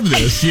need to have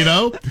this,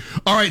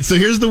 All right, so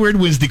here's the Weird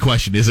Wednesday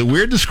question. Is it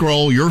weird to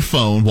scroll your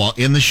phone while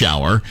in the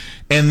shower?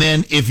 And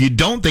then if you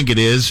don't think it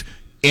is,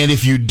 And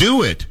if you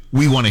do it,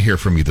 we want to hear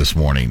from you this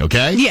morning,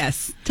 okay?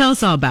 Yes. Tell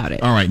us all about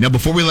it. All right. Now,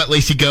 before we let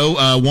Lacey go,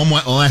 one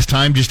last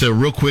time, just a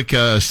real quick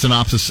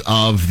synopsis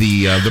of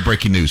the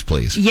breaking news,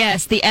 please.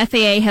 Yes, the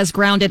FAA has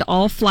grounded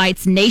all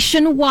flights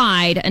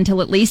nationwide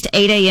until at least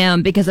 8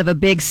 a.m. because of a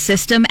big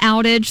system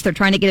outage. They're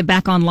trying to get it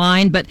back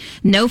online, but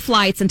no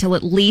flights until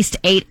at least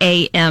 8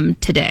 a.m.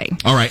 today.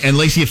 All right. And,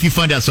 Lacey, if you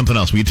find out something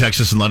else, will you text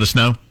us and let us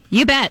know?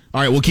 You bet. All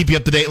right. We'll keep you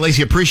up to date.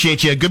 Lacey,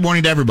 appreciate you. Good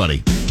morning to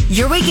everybody.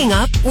 You're waking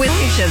up with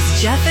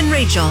Jeff and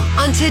Rachel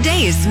on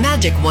today's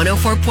Magic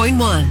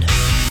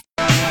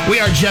 104.1. We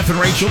are Jeff and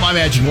Rachel, my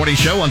Magic Morning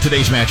Show on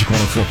today's Magic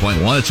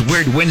 104.1. It's a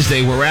Weird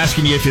Wednesday. We're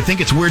asking you if you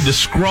think it's weird to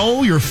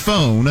scroll your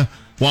phone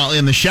while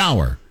in the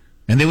shower.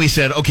 And then we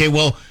said, okay,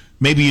 well,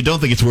 maybe you don't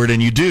think it's weird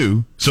and you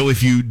do. So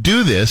if you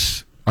do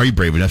this, are you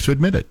brave enough to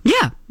admit it?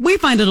 Yeah, we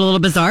find it a little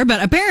bizarre,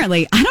 but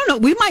apparently, I don't know,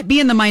 we might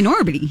be in the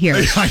minority here.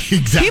 Exactly.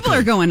 People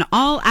are going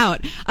all out.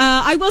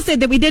 I will say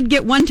that we did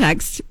get one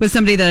text with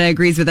somebody that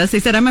agrees with us. They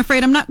said, I'm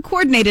afraid I'm not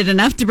coordinated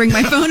enough to bring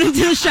my phone into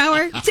the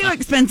shower. Too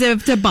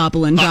expensive to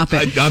bobble and drop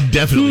it. I'm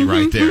definitely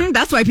right there.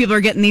 That's why people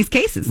are getting these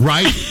cases.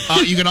 Right.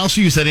 You can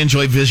also use that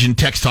Enjoy Vision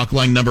text talk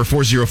line number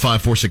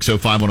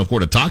 405-460-5104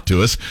 to talk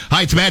to us.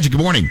 Hi, it's Magic.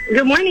 Good morning.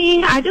 Good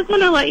morning. I just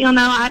want to let you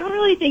know, I don't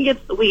really think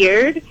it's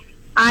weird.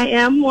 I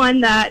am one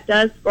that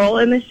does scroll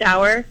in the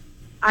shower.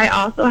 I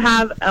also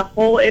have a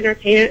whole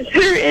entertainment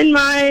center in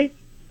my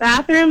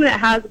bathroom that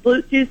has a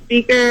Bluetooth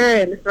speaker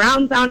and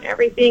surround sound,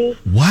 everything.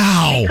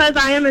 Wow. Because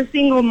I am a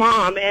single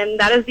mom, and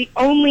that is the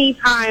only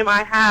time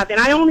I have. And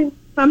I only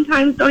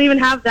sometimes don't even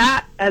have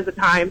that as a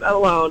time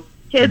alone.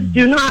 Kids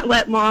do not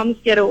let moms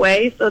get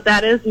away, so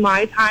that is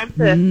my time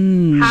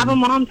to have a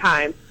mom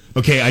time.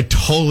 Okay, I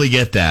totally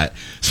get that.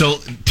 So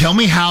tell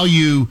me how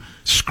you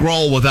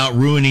scroll without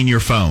ruining your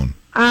phone.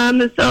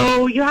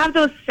 So you have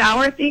those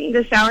shower things,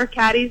 the shower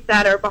caddies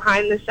that are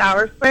behind the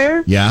shower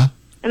square. Yeah.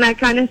 And I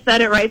kind of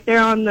set it right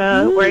there on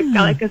the where it's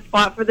got like a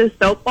spot for the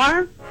soap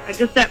bar. I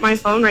just set my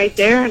phone right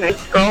there, and I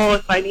scroll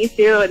if I need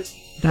to, and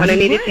when I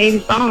need to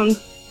change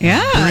songs.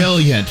 Yeah.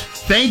 Brilliant.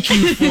 Thank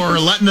you for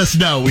letting us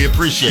know. We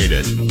appreciate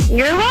it.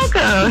 You're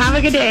welcome. Have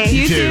a good day.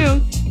 You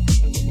too.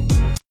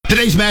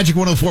 Today's Magic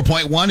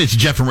 104.1. It's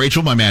Jeff and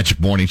Rachel, my Magic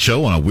Morning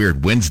Show on a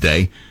Weird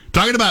Wednesday.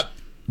 Talking about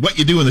what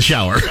you do in the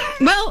shower.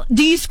 Well,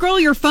 do you scroll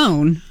your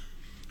phone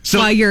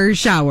while you're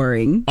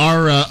showering?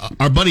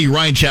 Our buddy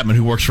Ryan Chapman,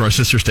 who works for our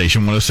sister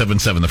station,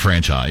 107.7 The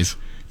Franchise,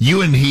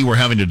 you and he were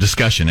having a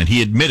discussion, and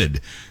he admitted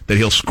that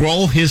he'll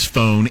scroll his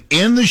phone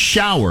in the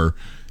shower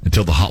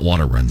until the hot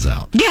water runs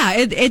out. Yeah,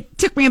 it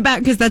took me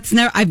aback because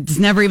it's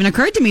never even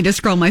occurred to me to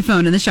scroll my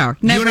phone in the shower.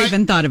 Never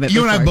even thought of it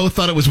before. You and I both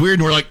thought it was weird,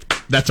 and we're like,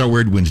 that's our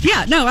Weird Wednesday.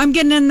 Yeah, no, I'm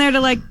getting in there to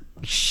like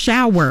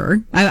shower.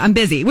 I'm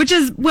busy, which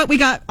is what we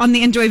got on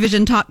the Enjoy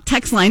Vision Talk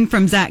text line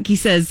from Zach. He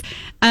says,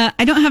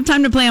 I don't have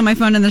time to play on my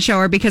phone in the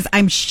shower because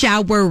I'm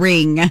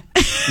showering.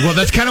 Well,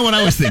 that's kind of what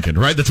I was thinking,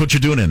 right? That's what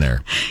you're doing in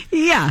there.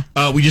 Yeah.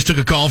 We just took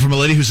a call from a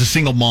lady who's a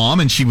single mom,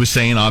 and she was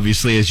saying,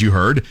 obviously, as you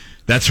heard,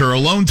 that's her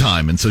alone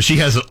time. And so she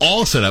has it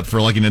all set up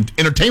for like an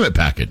entertainment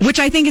package. Which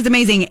I think is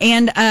amazing.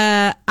 And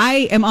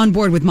I am on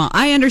board with mom.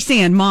 I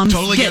understand moms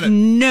totally get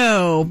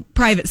no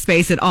private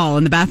space at all,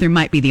 and the bathroom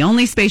might be the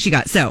only space you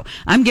got. So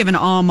I'm giving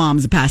all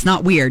moms a pass.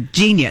 Not weird.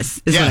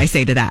 Genius is what I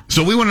say to that.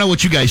 So we want to know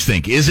what you guys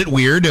think. Is it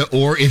weird?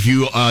 Or if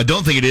you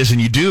don't think it is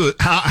and you do,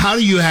 how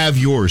do you have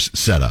yours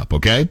set up,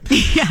 okay?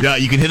 Yeah.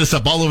 You can hit us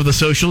up all over the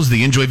socials,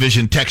 the Enjoy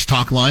Vision text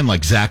talk line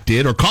like Zach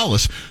did, or call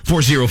us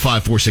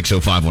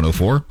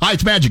 405-460-5104. Hi,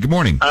 it's Magic. Good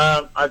morning.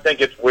 I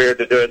think it's weird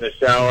to do it in the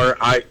shower.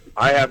 I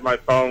have my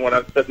phone when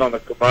I'm sitting on the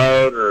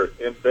commode or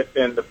in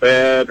the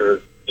bed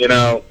or,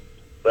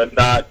 but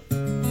not,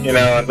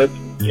 unless,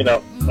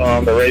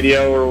 on the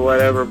radio or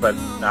whatever, but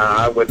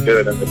I wouldn't do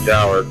it in the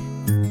shower.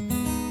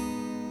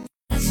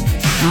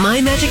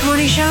 My Magic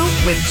Morning Show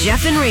with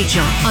Jeff and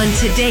Rachel on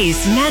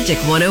today's Magic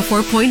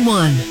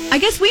 104.1. I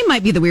guess we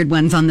might be the weird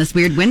ones on this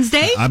Weird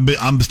Wednesday.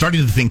 I'm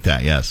starting to think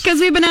that, yes. Because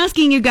we've been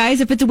asking you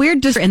guys if it's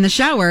weird to in the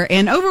shower,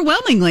 and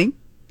overwhelmingly,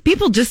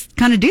 people just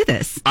kind of do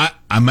this.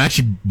 I'm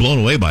actually blown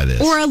away by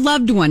this. Or a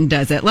loved one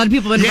does it. A lot of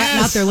people have been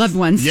letting out their loved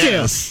ones,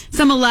 too.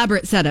 Some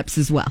elaborate setups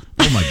as well.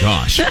 Oh, my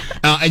gosh.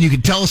 And you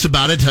can tell us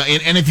about it.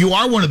 And if you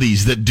are one of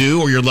these that do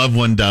or your loved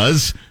one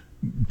does,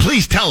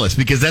 please tell us,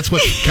 because that's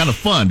what's kind of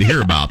fun to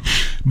hear about.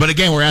 But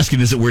again, we're asking,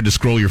 is it weird to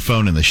scroll your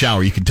phone in the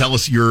shower? You can tell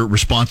us your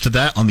response to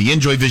that on the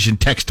Enjoy Vision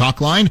text talk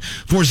line,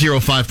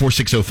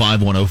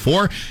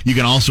 405-460-5104. You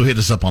can also hit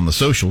us up on the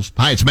socials.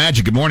 Hi, it's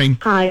Magic. Good morning.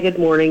 Hi, good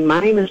morning.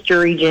 My name is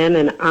Jury Jen,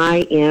 and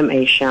I am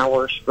a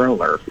shower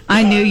scroller.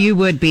 I knew you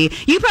would be.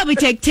 You probably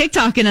take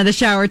TikTok into the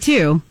shower,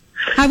 too.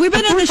 Have we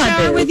been in the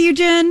shower with you,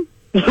 Jen?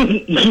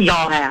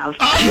 Y'all have.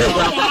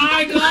 Oh,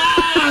 my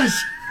gosh!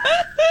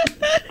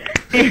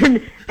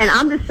 And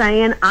I'm just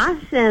saying, I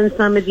send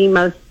some of the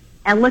most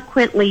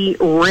eloquently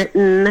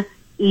written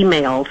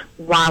emails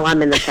while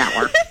I'm in the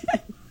shower.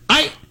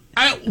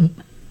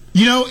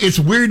 You know, it's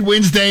Weird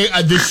Wednesday.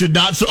 This should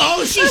not...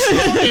 she's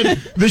snorted.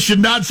 This should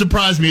not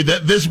surprise me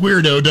that this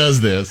weirdo does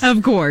this.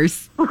 Of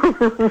course.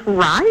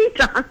 Right?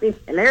 I mean,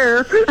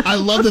 hello. I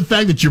love the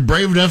fact that you're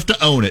brave enough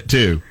to own it,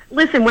 too.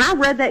 Listen, when I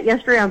read that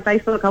yesterday on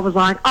Facebook, I was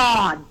like,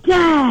 oh,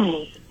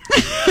 dang.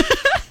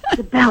 It's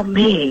about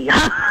me.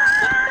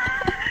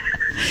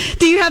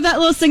 Do you have that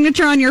little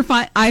signature on your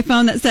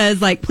iPhone that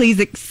says, like, please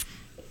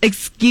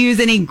excuse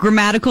any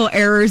grammatical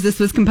errors? This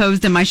was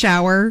composed in my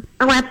shower.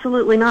 Oh,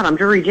 absolutely not. I'm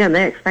Jury Jen.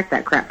 They expect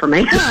that crap from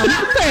me.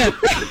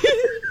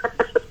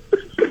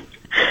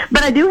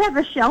 But I do have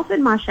a shelf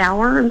in my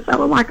shower, and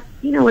so I'm like,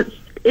 it's...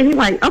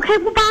 Anyway, okay,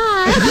 well,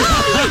 bye.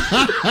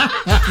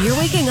 You're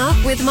waking up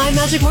with My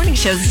Magic Morning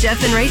Show's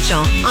Jeff and Rachel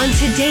on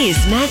today's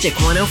Magic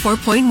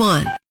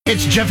 104.1.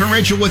 It's Jeff and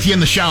Rachel with you in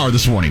the shower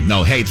this morning.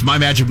 No, hey, it's My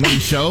Magic Morning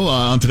Show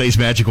on today's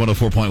Magic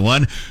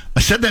 104.1. I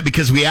said that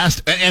because we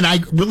asked, and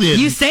I really...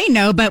 You say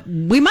no, but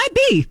we might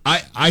be.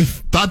 I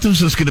thought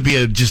this was going to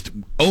be just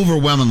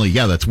overwhelmingly,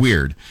 yeah, that's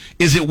weird.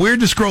 Is it weird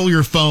to scroll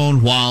your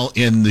phone while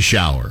in the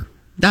shower?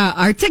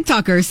 Our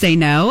TikTokers say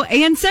no,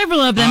 and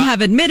several of them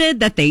have admitted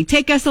that they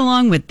take us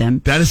along with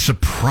them. That has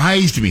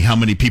surprised me how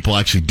many people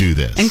actually do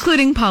this.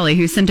 Including Polly,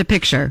 who sent a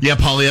picture. Yeah,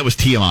 Polly, that was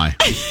TMI.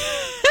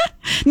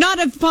 Not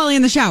of Polly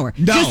in the shower.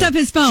 No, just of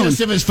his phone. Just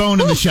of his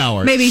phone in the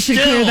shower. Maybe you should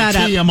clear that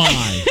up.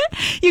 TMI.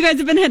 You guys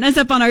have been hitting us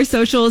up on our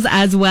socials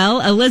as well.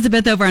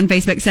 Elizabeth over on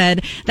Facebook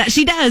said that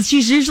she does.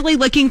 She's usually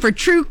looking for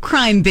true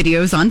crime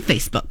videos on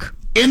Facebook.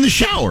 In the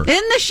shower. In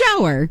the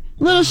shower.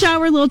 Little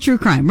shower, little true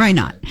crime. Why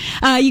not?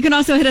 You can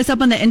also hit us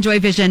up on the Enjoy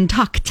Vision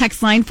Talk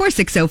text line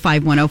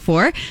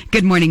 4605104.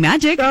 Good morning,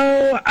 Magic.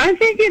 So I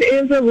think it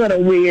is a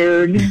little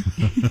weird.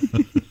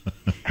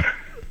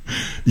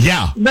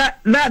 Yeah.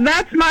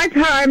 That's my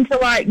time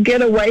to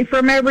get away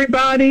from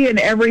everybody and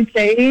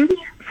everything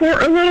for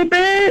a little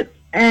bit.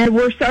 And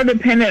we're so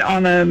dependent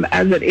on them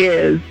as it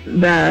is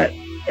that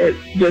it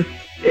just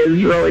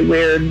is really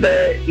weird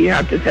that you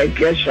have to take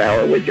a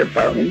shower with your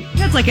phone.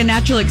 That's like a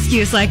natural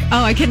excuse, like,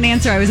 oh, I couldn't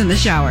answer, I was in the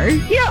shower.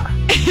 Yeah.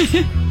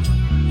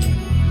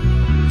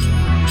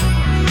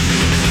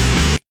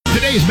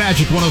 Today's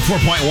Magic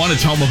 104.1.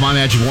 It's home of My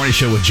Magic Morning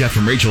Show with Jeff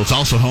and Rachel. It's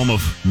also home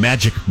of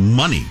Magic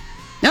Money.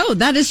 Oh,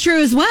 that is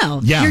true as well.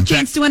 Yeah, your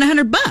chance to win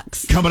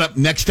 $100. Coming up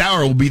next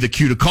hour will be the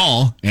cue to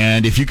call.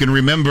 And if you can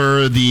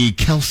remember the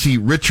Kelsey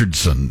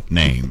Richardson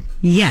name.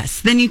 Yes,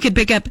 then you could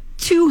pick up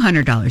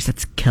 $200.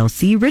 That's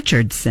Kelsey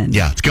Richardson.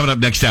 Yeah, it's coming up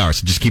next hour,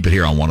 so just keep it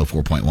here on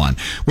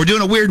 104.1. We're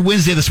doing a Weird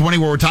Wednesday this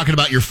morning where we're talking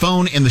about your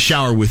phone in the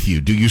shower with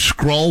you. Do you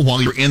scroll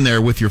while you're in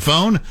there with your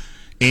phone?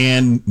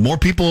 And more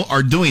people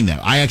are doing that.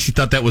 I actually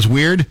thought that was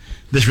weird.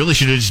 This really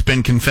should have just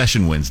been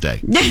Confession Wednesday.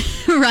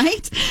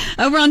 Right?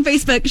 Over on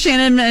Facebook,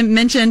 Shannon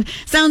mentioned,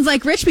 sounds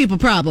like rich people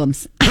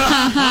problems.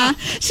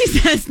 She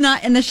says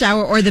not in the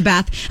shower or the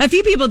bath. A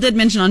few people did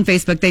mention on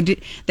Facebook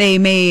they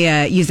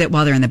may use it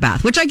while they're in the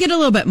bath, which I get a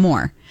little bit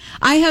more.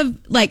 I have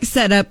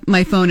set up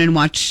my phone and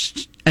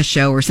watched a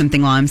show or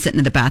something while I'm sitting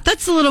in the bath.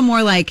 That's a little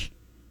more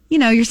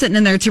you're sitting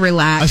in there to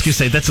relax. I was going to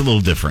say, that's a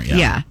little different, yeah.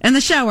 Yeah. In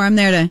the shower, I'm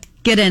there to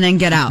get in and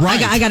get out. Right.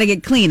 I got to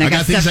get clean. I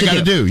got things stuff I got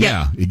to do. Yep.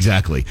 Yeah,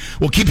 exactly.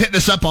 Well, keep hitting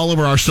us up all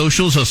over our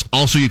socials.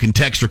 Also, you can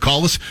text or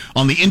call us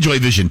on the Enjoy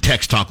Vision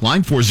text talk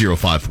line,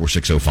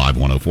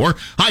 405-460-5104.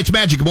 Hi, it's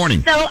Magic. Good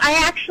morning. So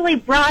I actually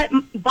bought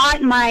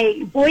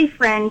my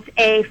boyfriend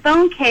a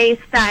phone case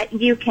that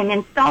you can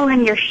install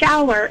in your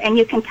shower, and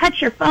you can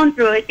touch your phone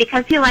through it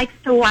because he likes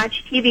to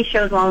watch TV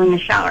shows while in the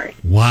shower.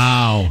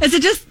 Wow. Is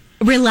it just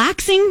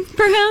relaxing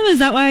for him? Is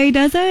that why he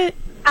does it?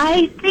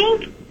 I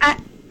think...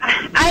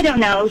 I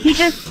don't know.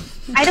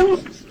 I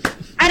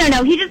don't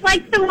know. He just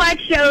likes to watch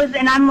shows,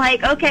 and I'm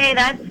like, okay,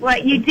 that's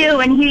what you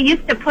do. And he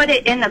used to put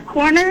it in the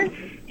corner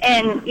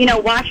and,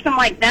 watch them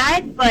like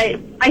that. But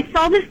I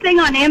saw this thing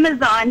on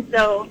Amazon,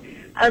 so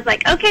I was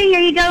like, okay,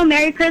 here you go.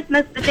 Merry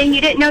Christmas, the thing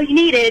you didn't know you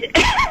needed.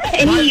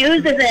 And he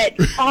uses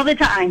it all the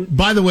time.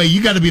 By the way,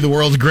 you got to be the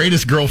world's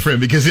greatest girlfriend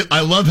because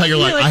I love how you're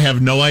like, I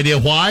have no idea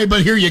why,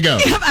 but here you go.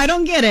 I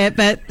don't get it,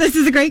 but this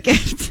is a great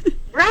gift.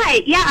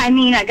 Right, yeah, I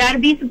mean, I got to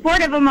be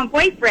supportive of my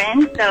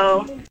boyfriend,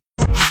 so.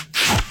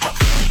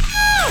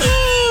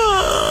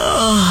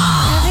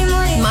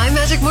 My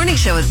Magic Morning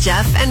Show with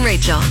Jeff and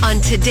Rachel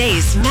on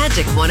today's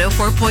Magic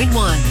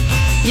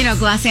 104.1.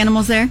 Glass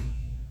animals there?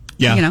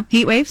 Yeah.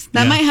 Heat waves.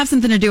 That might have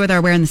something to do with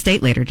our Wear in the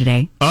State later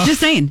today.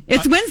 Just saying.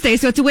 It's Wednesday,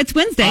 so it's a Wits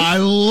Wednesday. I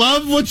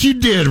love what you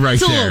did right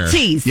there. It's a little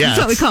tease. Yeah, that's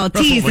what we call a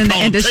tease in the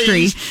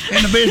industry.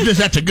 In the business,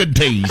 that's a good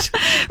tease.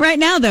 Right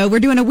now, though, we're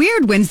doing a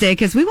Weird Wednesday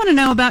because we want to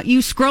know about you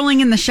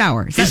scrolling in the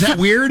shower. Is that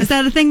weird? Is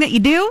that a thing that you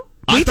do?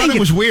 I thought it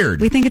was weird.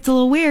 We think it's a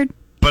little weird.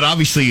 But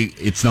obviously,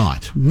 it's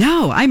not.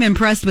 No, I'm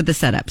impressed with the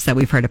setups that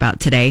we've heard about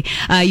today.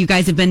 You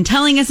guys have been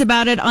telling us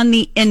about it on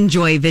the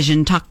Enjoy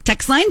Vision Talk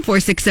text line,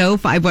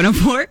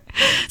 460-5104.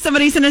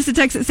 Somebody sent us a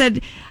text that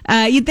said,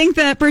 you'd think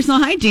that personal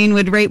hygiene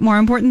would rate more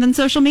important than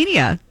social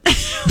media.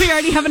 We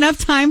already have enough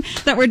time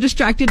that we're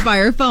distracted by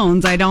our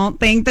phones. I don't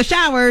think the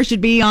shower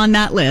should be on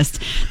that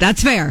list.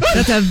 That's fair.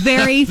 That's a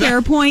very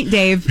fair point,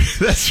 Dave.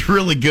 That's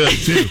really good,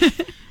 too.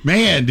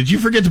 Man, did you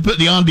forget to put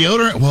the on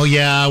deodorant? Well,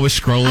 yeah, I was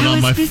scrolling on my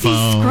phone. I was busy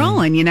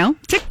scrolling, you know.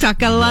 TikTok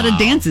got a lot of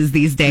dances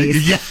these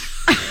days. Yeah.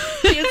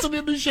 Dancing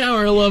in the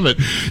shower. I love it.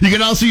 You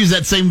can also use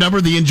that same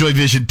number, the Enjoy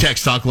Vision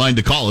text talk line,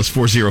 to call us,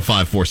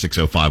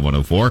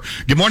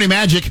 405-460-5104. Good morning,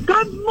 Magic.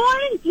 Good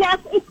morning,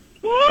 Jeff. It's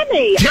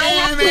Tammy.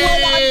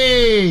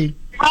 Tammy!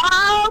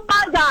 Oh,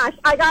 my gosh.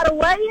 I got to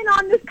weigh in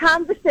on this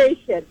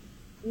conversation.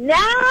 Now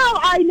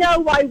I know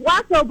why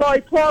Wacko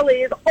Boy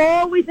Paulie is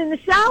always in the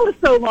shower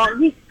so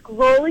long. He's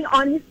scrolling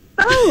on his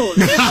phone.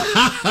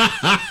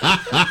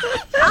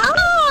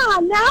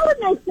 Now it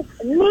makes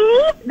sense.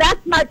 Me,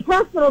 that's my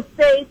personal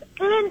space.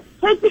 In,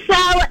 take the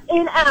shower,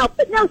 in, out.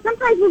 But no,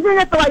 sometimes he's in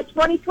it for like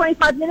 20,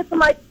 25 minutes. I'm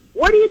like,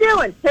 what are you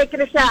doing? Taking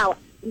a shower.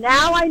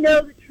 Now I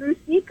know the true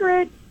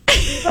secret.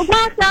 He's a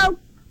wacko.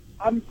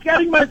 I'm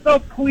getting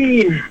myself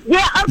clean.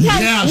 Yeah, okay. Yeah,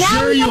 now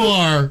sure you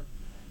are.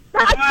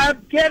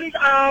 I'm getting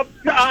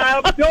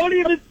don't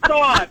even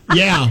start.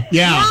 Yeah.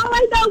 Now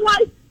I know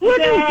why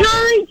him and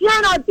Jury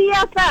Jen are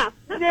BFF.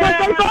 Because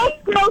they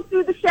both go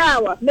through the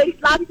shower.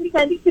 Makes lots of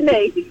sense to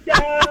me.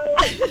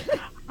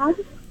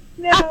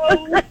 No,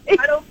 I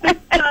don't think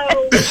so.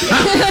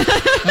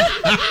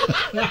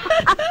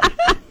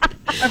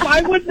 If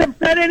I wouldn't have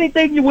said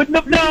anything, you wouldn't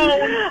have known.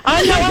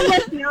 I know, I'm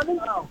listening.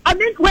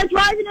 We're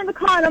driving in the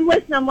car, and I'm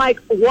listening. I'm like,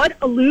 what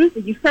a loser.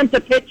 You sent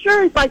a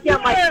picture? It's like,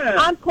 I'm like,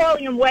 I'm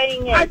calling and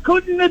weighing in. I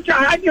couldn't have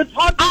tried. You're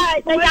talking. All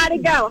right, I got to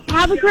go.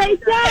 Have a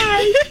great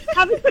day.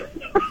 Have a great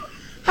day.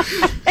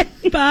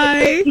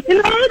 Bye. See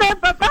you later.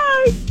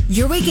 Bye-bye.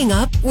 You're waking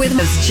up with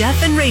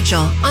Jeff and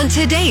Rachel on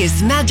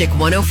today's Magic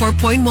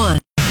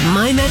 104.1.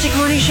 My Magic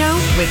Morning Show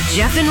with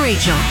Jeff and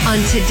Rachel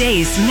on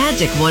today's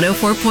Magic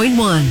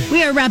 104.1.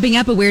 We are wrapping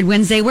up a Weird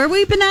Wednesday where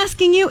we've been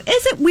asking you,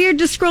 is it weird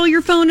to scroll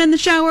your phone in the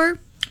shower?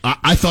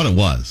 I thought it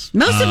was.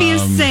 Most of you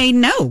say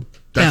no.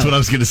 That's what I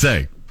was going to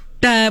say.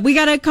 We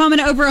got a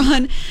comment over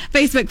on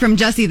Facebook from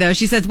Jessie, though.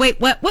 She says, wait,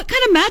 what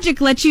kind of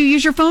magic lets you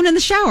use your phone in the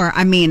shower?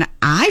 I mean,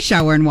 I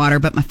shower in water,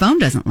 but my phone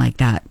doesn't like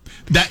that.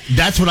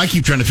 That's what I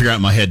keep trying to figure out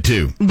in my head,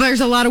 too. There's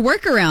a lot of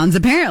workarounds,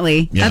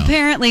 apparently. Yeah.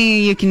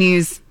 Apparently, you can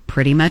use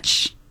pretty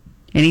much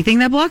anything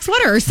that blocks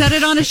water, or set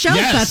it on a shelf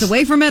that's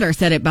away from it, or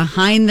set it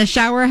behind the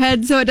shower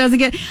head so it doesn't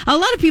get... A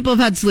lot of people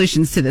have had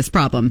solutions to this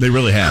problem. They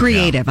really have.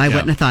 Creative. I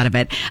wouldn't have thought of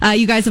it.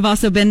 You guys have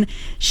also been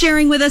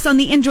sharing with us on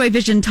the Enjoy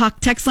Vision Talk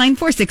text line,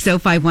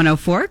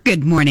 460-5104.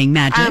 Good morning,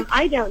 Magic.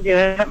 I don't do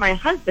it, but my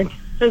husband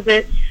does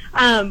it.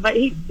 But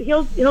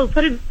he'll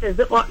put it in a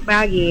Ziploc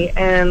baggie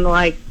and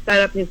like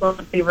set up his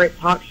little favorite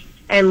talk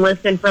and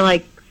listen for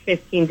like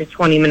 15 to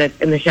 20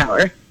 minutes in the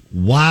shower.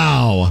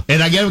 Wow.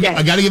 And I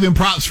got to give him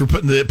props for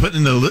putting it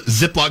in the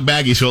Ziploc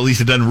baggie so at least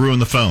it doesn't ruin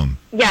the phone.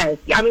 Yes.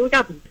 I mean, we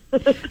got them.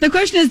 The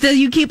question is, do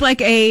you keep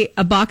like a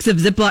box of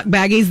Ziploc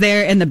baggies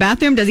there in the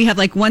bathroom? Does he have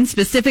like one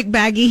specific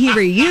baggie he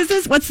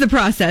reuses? What's the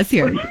process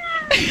here?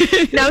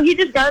 No, he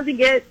just goes and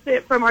gets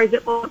it from our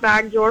Ziploc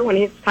bag drawer when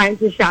it's time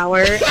to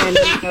shower, and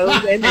he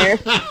goes in there.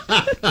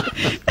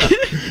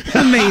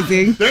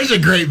 Amazing. There's a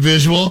great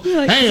visual.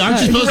 Hey,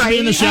 aren't you supposed to be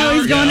in the shower?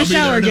 He's going to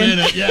shower again.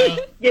 Yeah.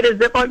 Get a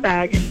Ziploc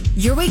bag.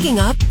 You're waking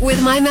up with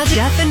My Magic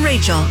Jeff and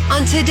Rachel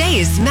on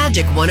today's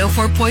Magic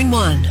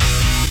 104.1.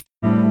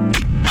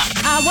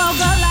 I woke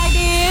up like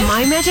this.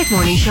 My Magic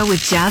Morning Show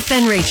with Jeff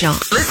and Rachel.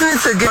 Listening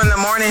to Good in the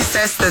Morning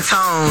sets the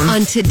tone.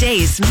 On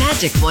today's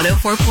Magic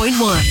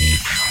 104.1.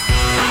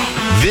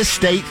 This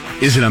state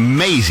is an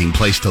amazing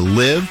place to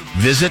live,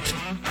 visit,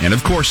 and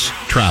of course,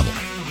 travel.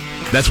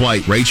 That's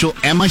why Rachel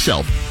and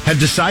myself have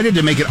decided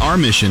to make it our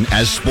mission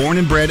as born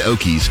and bred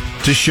Okies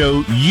to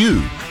show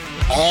you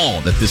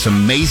all that this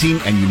amazing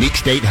and unique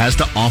state has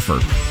to offer.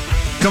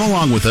 Come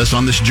along with us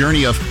on this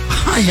journey of,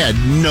 I had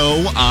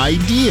no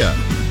idea.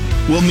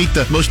 We'll meet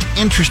the most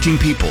interesting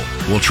people.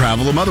 We'll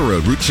travel the Mother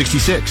Road, Route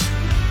 66.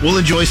 We'll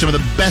enjoy some of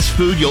the best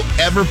food you'll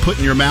ever put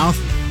in your mouth,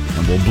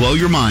 and we'll blow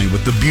your mind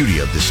with the beauty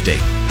of this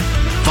state.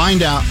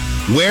 Find out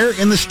where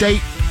in the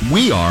state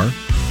we are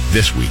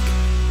this week.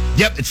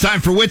 Yep, it's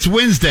time for Wits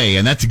Wednesday,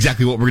 and that's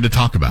exactly what we're going to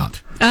talk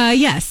about.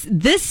 Yes,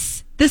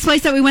 this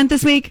place that we went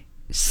this week,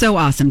 so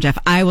awesome, Jeff.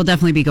 I will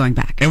definitely be going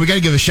back. And we got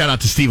to give a shout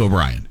out to Steve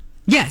O'Brien.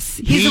 Yes,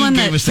 he's the one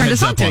that gave us turned the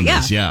us heads on up to on it.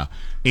 this, yeah,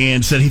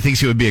 and said he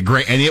thinks it would be a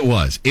great, and it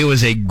was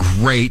a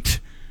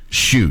great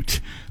shoot.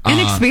 An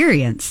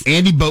experience.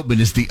 Andy Boatman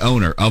is the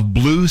owner of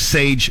Blue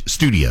Sage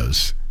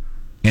Studios.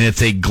 And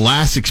it's a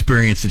glass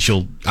experience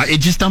that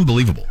it's just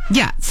unbelievable.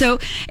 Yeah. So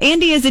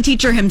Andy is a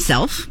teacher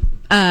himself,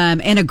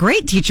 and a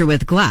great teacher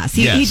with glass.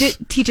 He did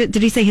teach it.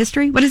 Did he say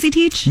history? What does he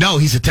teach? No,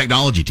 he's a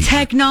technology teacher.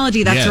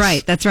 Technology. That's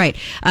right. That's right.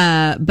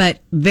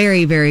 But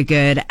very, very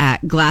good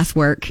at glass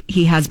work.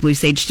 He has Blue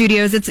Sage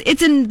Studios. It's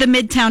in the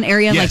Midtown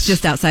area, like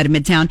just outside of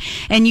Midtown.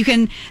 And you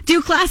can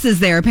do classes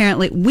there,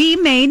 apparently. We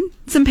made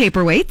some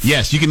paperweights.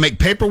 Yes, you can make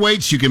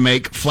paperweights, you can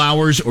make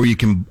flowers, or you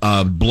can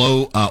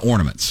blow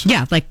ornaments.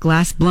 Yeah, like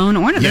glass blown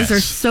ornaments. Yes. Those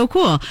are so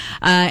cool.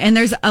 And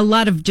there's a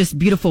lot of just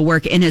beautiful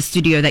work in his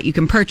studio that you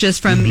can purchase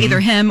from either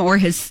him or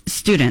his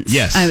students.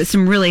 Yes.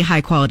 Some really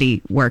high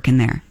quality work in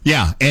there.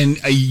 Yeah, and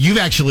you've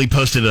actually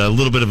posted a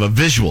little bit of a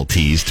visual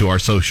tease to our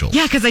social.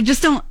 Yeah, because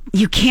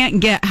you can't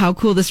get how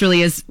cool this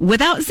really is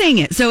without saying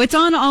it. So it's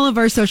on all of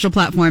our social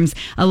platforms,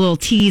 a little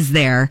tease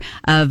there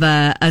of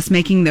us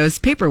making those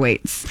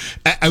paperweights.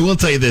 I will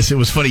tell you this. It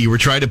was funny. You were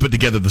trying to put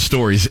together the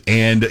stories,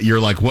 and you're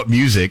like, what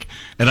music?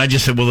 And I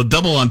just said, well, the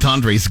double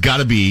entendre's got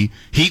to be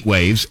Heat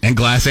Waves and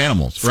Glass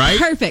Animals, right?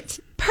 Perfect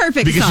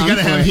because song you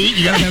got to have heat,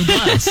 you got to have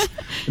glass.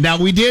 Now,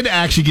 we did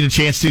actually get a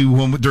chance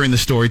to, during the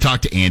story, talk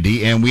to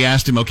Andy, and we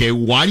asked him, okay,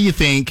 why do you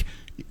think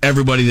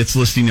everybody that's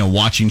listening and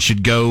watching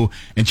should go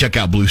and check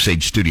out Blue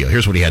Sage Studio?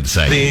 Here's what he had to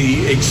say.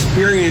 The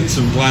experience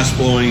of glass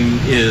blowing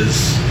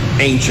is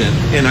ancient,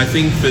 and I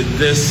think that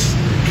this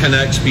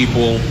connects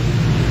people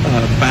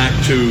back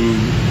to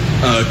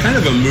kind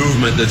of a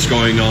movement that's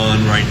going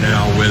on right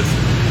now with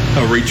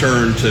a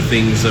return to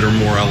things that are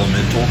more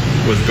elemental,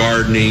 with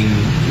gardening,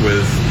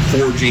 with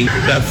forging,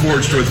 that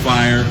forged with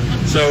fire.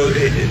 So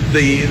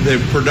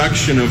the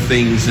production of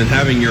things and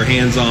having your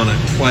hands on it,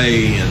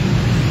 clay and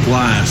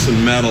glass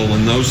and metal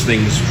and those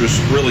things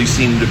just really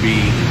seem to be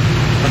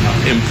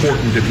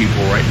important to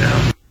people right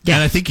now. Yeah.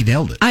 And I think you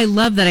nailed it. I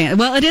love that.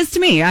 Well, it is to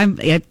me.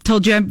 I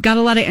told you I've got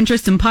a lot of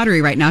interest in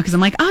pottery right now because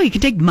I'm like, oh, you can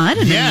take mud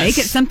and then make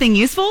it something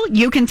useful.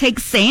 You can take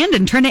sand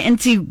and turn it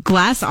into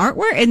glass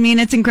artwork. I mean,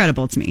 it's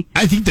incredible to me.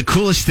 I think the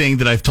coolest thing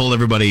that I've told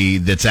everybody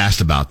that's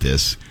asked about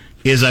this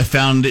is I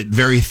found it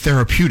very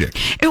therapeutic.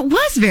 It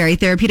was very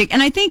therapeutic.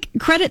 And I think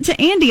credit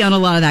to Andy on a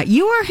lot of that.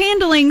 You are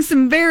handling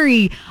some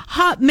very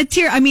hot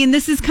material. I mean,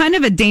 this is kind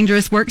of a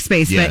dangerous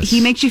workspace, but he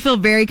makes you feel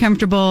very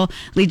comfortable,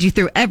 leads you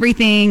through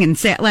everything. And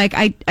say, like,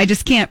 I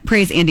just can't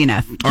praise Andy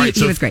enough.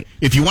 He was great.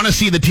 If you want to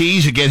see the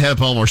tease, again, head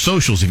up all of our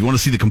socials. If you want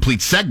to see the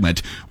complete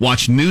segment,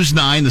 watch News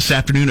 9 this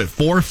afternoon at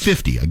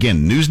 4:50.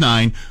 Again, News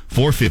 9,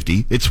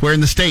 4:50. It's Where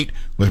in the State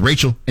with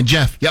Rachel and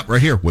Jeff. Yep,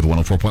 right here with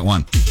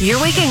 104.1.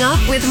 You're waking up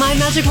with My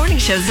Magic Morning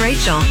Show's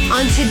Rachel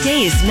on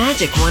today's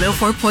Magic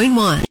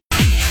 104.1.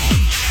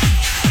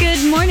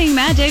 Good morning,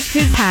 Magic.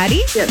 Who's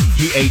Patty? Yes.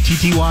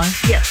 P-A-T-T-Y?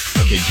 Yes.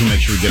 Okay, to make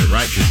sure we get it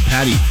right, because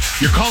Patty,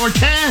 you're caller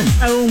 10.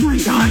 Oh my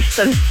gosh,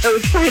 that is so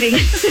exciting.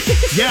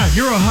 Yeah,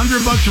 you're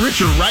 $100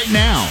 richer right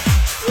now.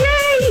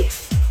 Yay!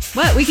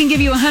 What? We can give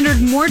you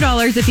 $100 more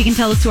if you can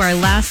tell us who our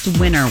last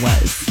winner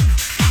was.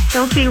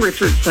 Chelsea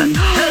Richardson.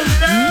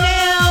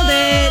 Nailed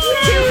it!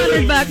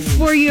 $200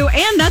 for you,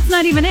 and that's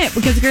not even it,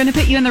 because we're going to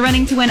put you in the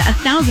running to win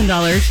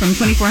 $1,000 from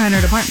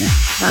 2400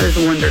 Apartments. That is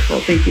wonderful.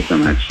 Thank you so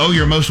much. Oh,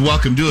 you're most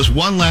welcome. Do us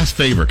one last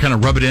favor. Kind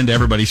of rub it into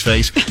everybody's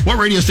face. What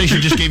radio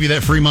station just gave you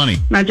that free money?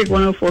 Magic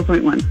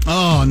 104.1.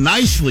 Oh,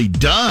 nicely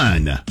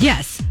done.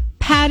 Yes.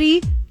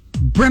 Patty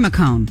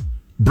Brimacone.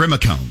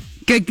 Brimacone.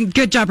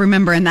 Good job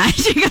remembering that.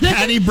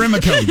 Patty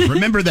Brimacone.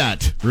 Remember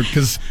that,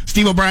 because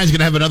Steve O'Brien's going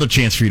to have another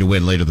chance for you to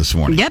win later this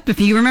morning. Yep. If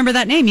you remember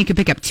that name, you could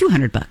pick up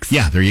 $200.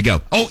 Yeah, there you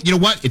go. Oh, you know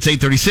what? It's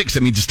 8:36.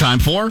 That means it's time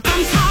for...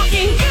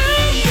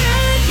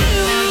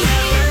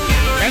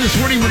 And this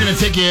morning, we're going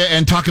to take you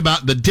and talk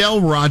about the Del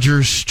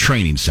Rogers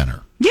Training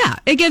Center. Yeah,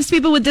 it gives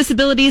people with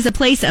disabilities a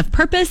place of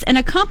purpose and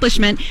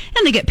accomplishment,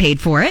 and they get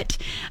paid for it.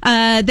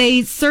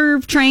 They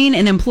serve, train,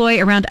 and employ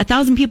around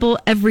 1,000 people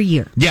every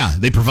year. Yeah,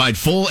 they provide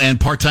full and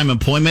part-time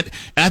employment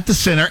at the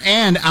center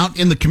and out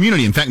in the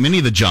community. In fact, many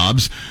of the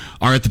jobs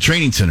are at the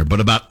training center, but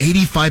about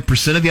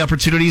 85% of the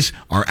opportunities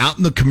are out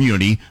in the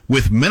community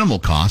with minimal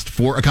cost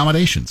for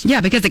accommodations. Yeah,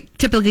 because it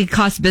typically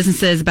costs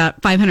businesses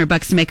about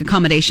 $500 to make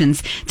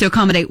accommodations to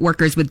accommodate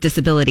workers with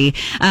disability.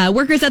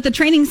 Workers at the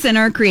training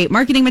center create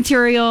marketing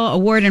material,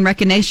 award and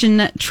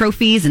recognition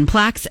trophies and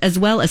plaques, as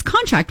well as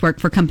contract work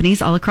for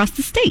companies all across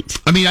the state.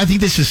 I mean, I think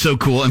this is so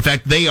cool. In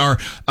fact, there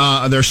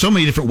are so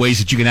many different ways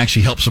that you can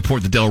actually help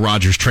support the Del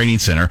Rogers Training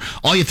Center.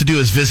 All you have to do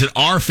is visit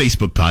our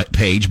Facebook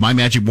page, My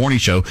Magic Morning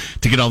Show,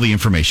 to get all the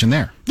information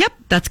there. Yep,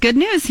 that's good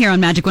news here on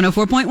Magic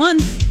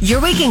 104.1.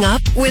 You're waking up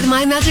with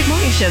My Magic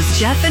Morning Show's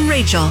Jeff and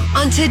Rachel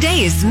on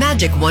today's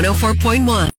Magic 104.1.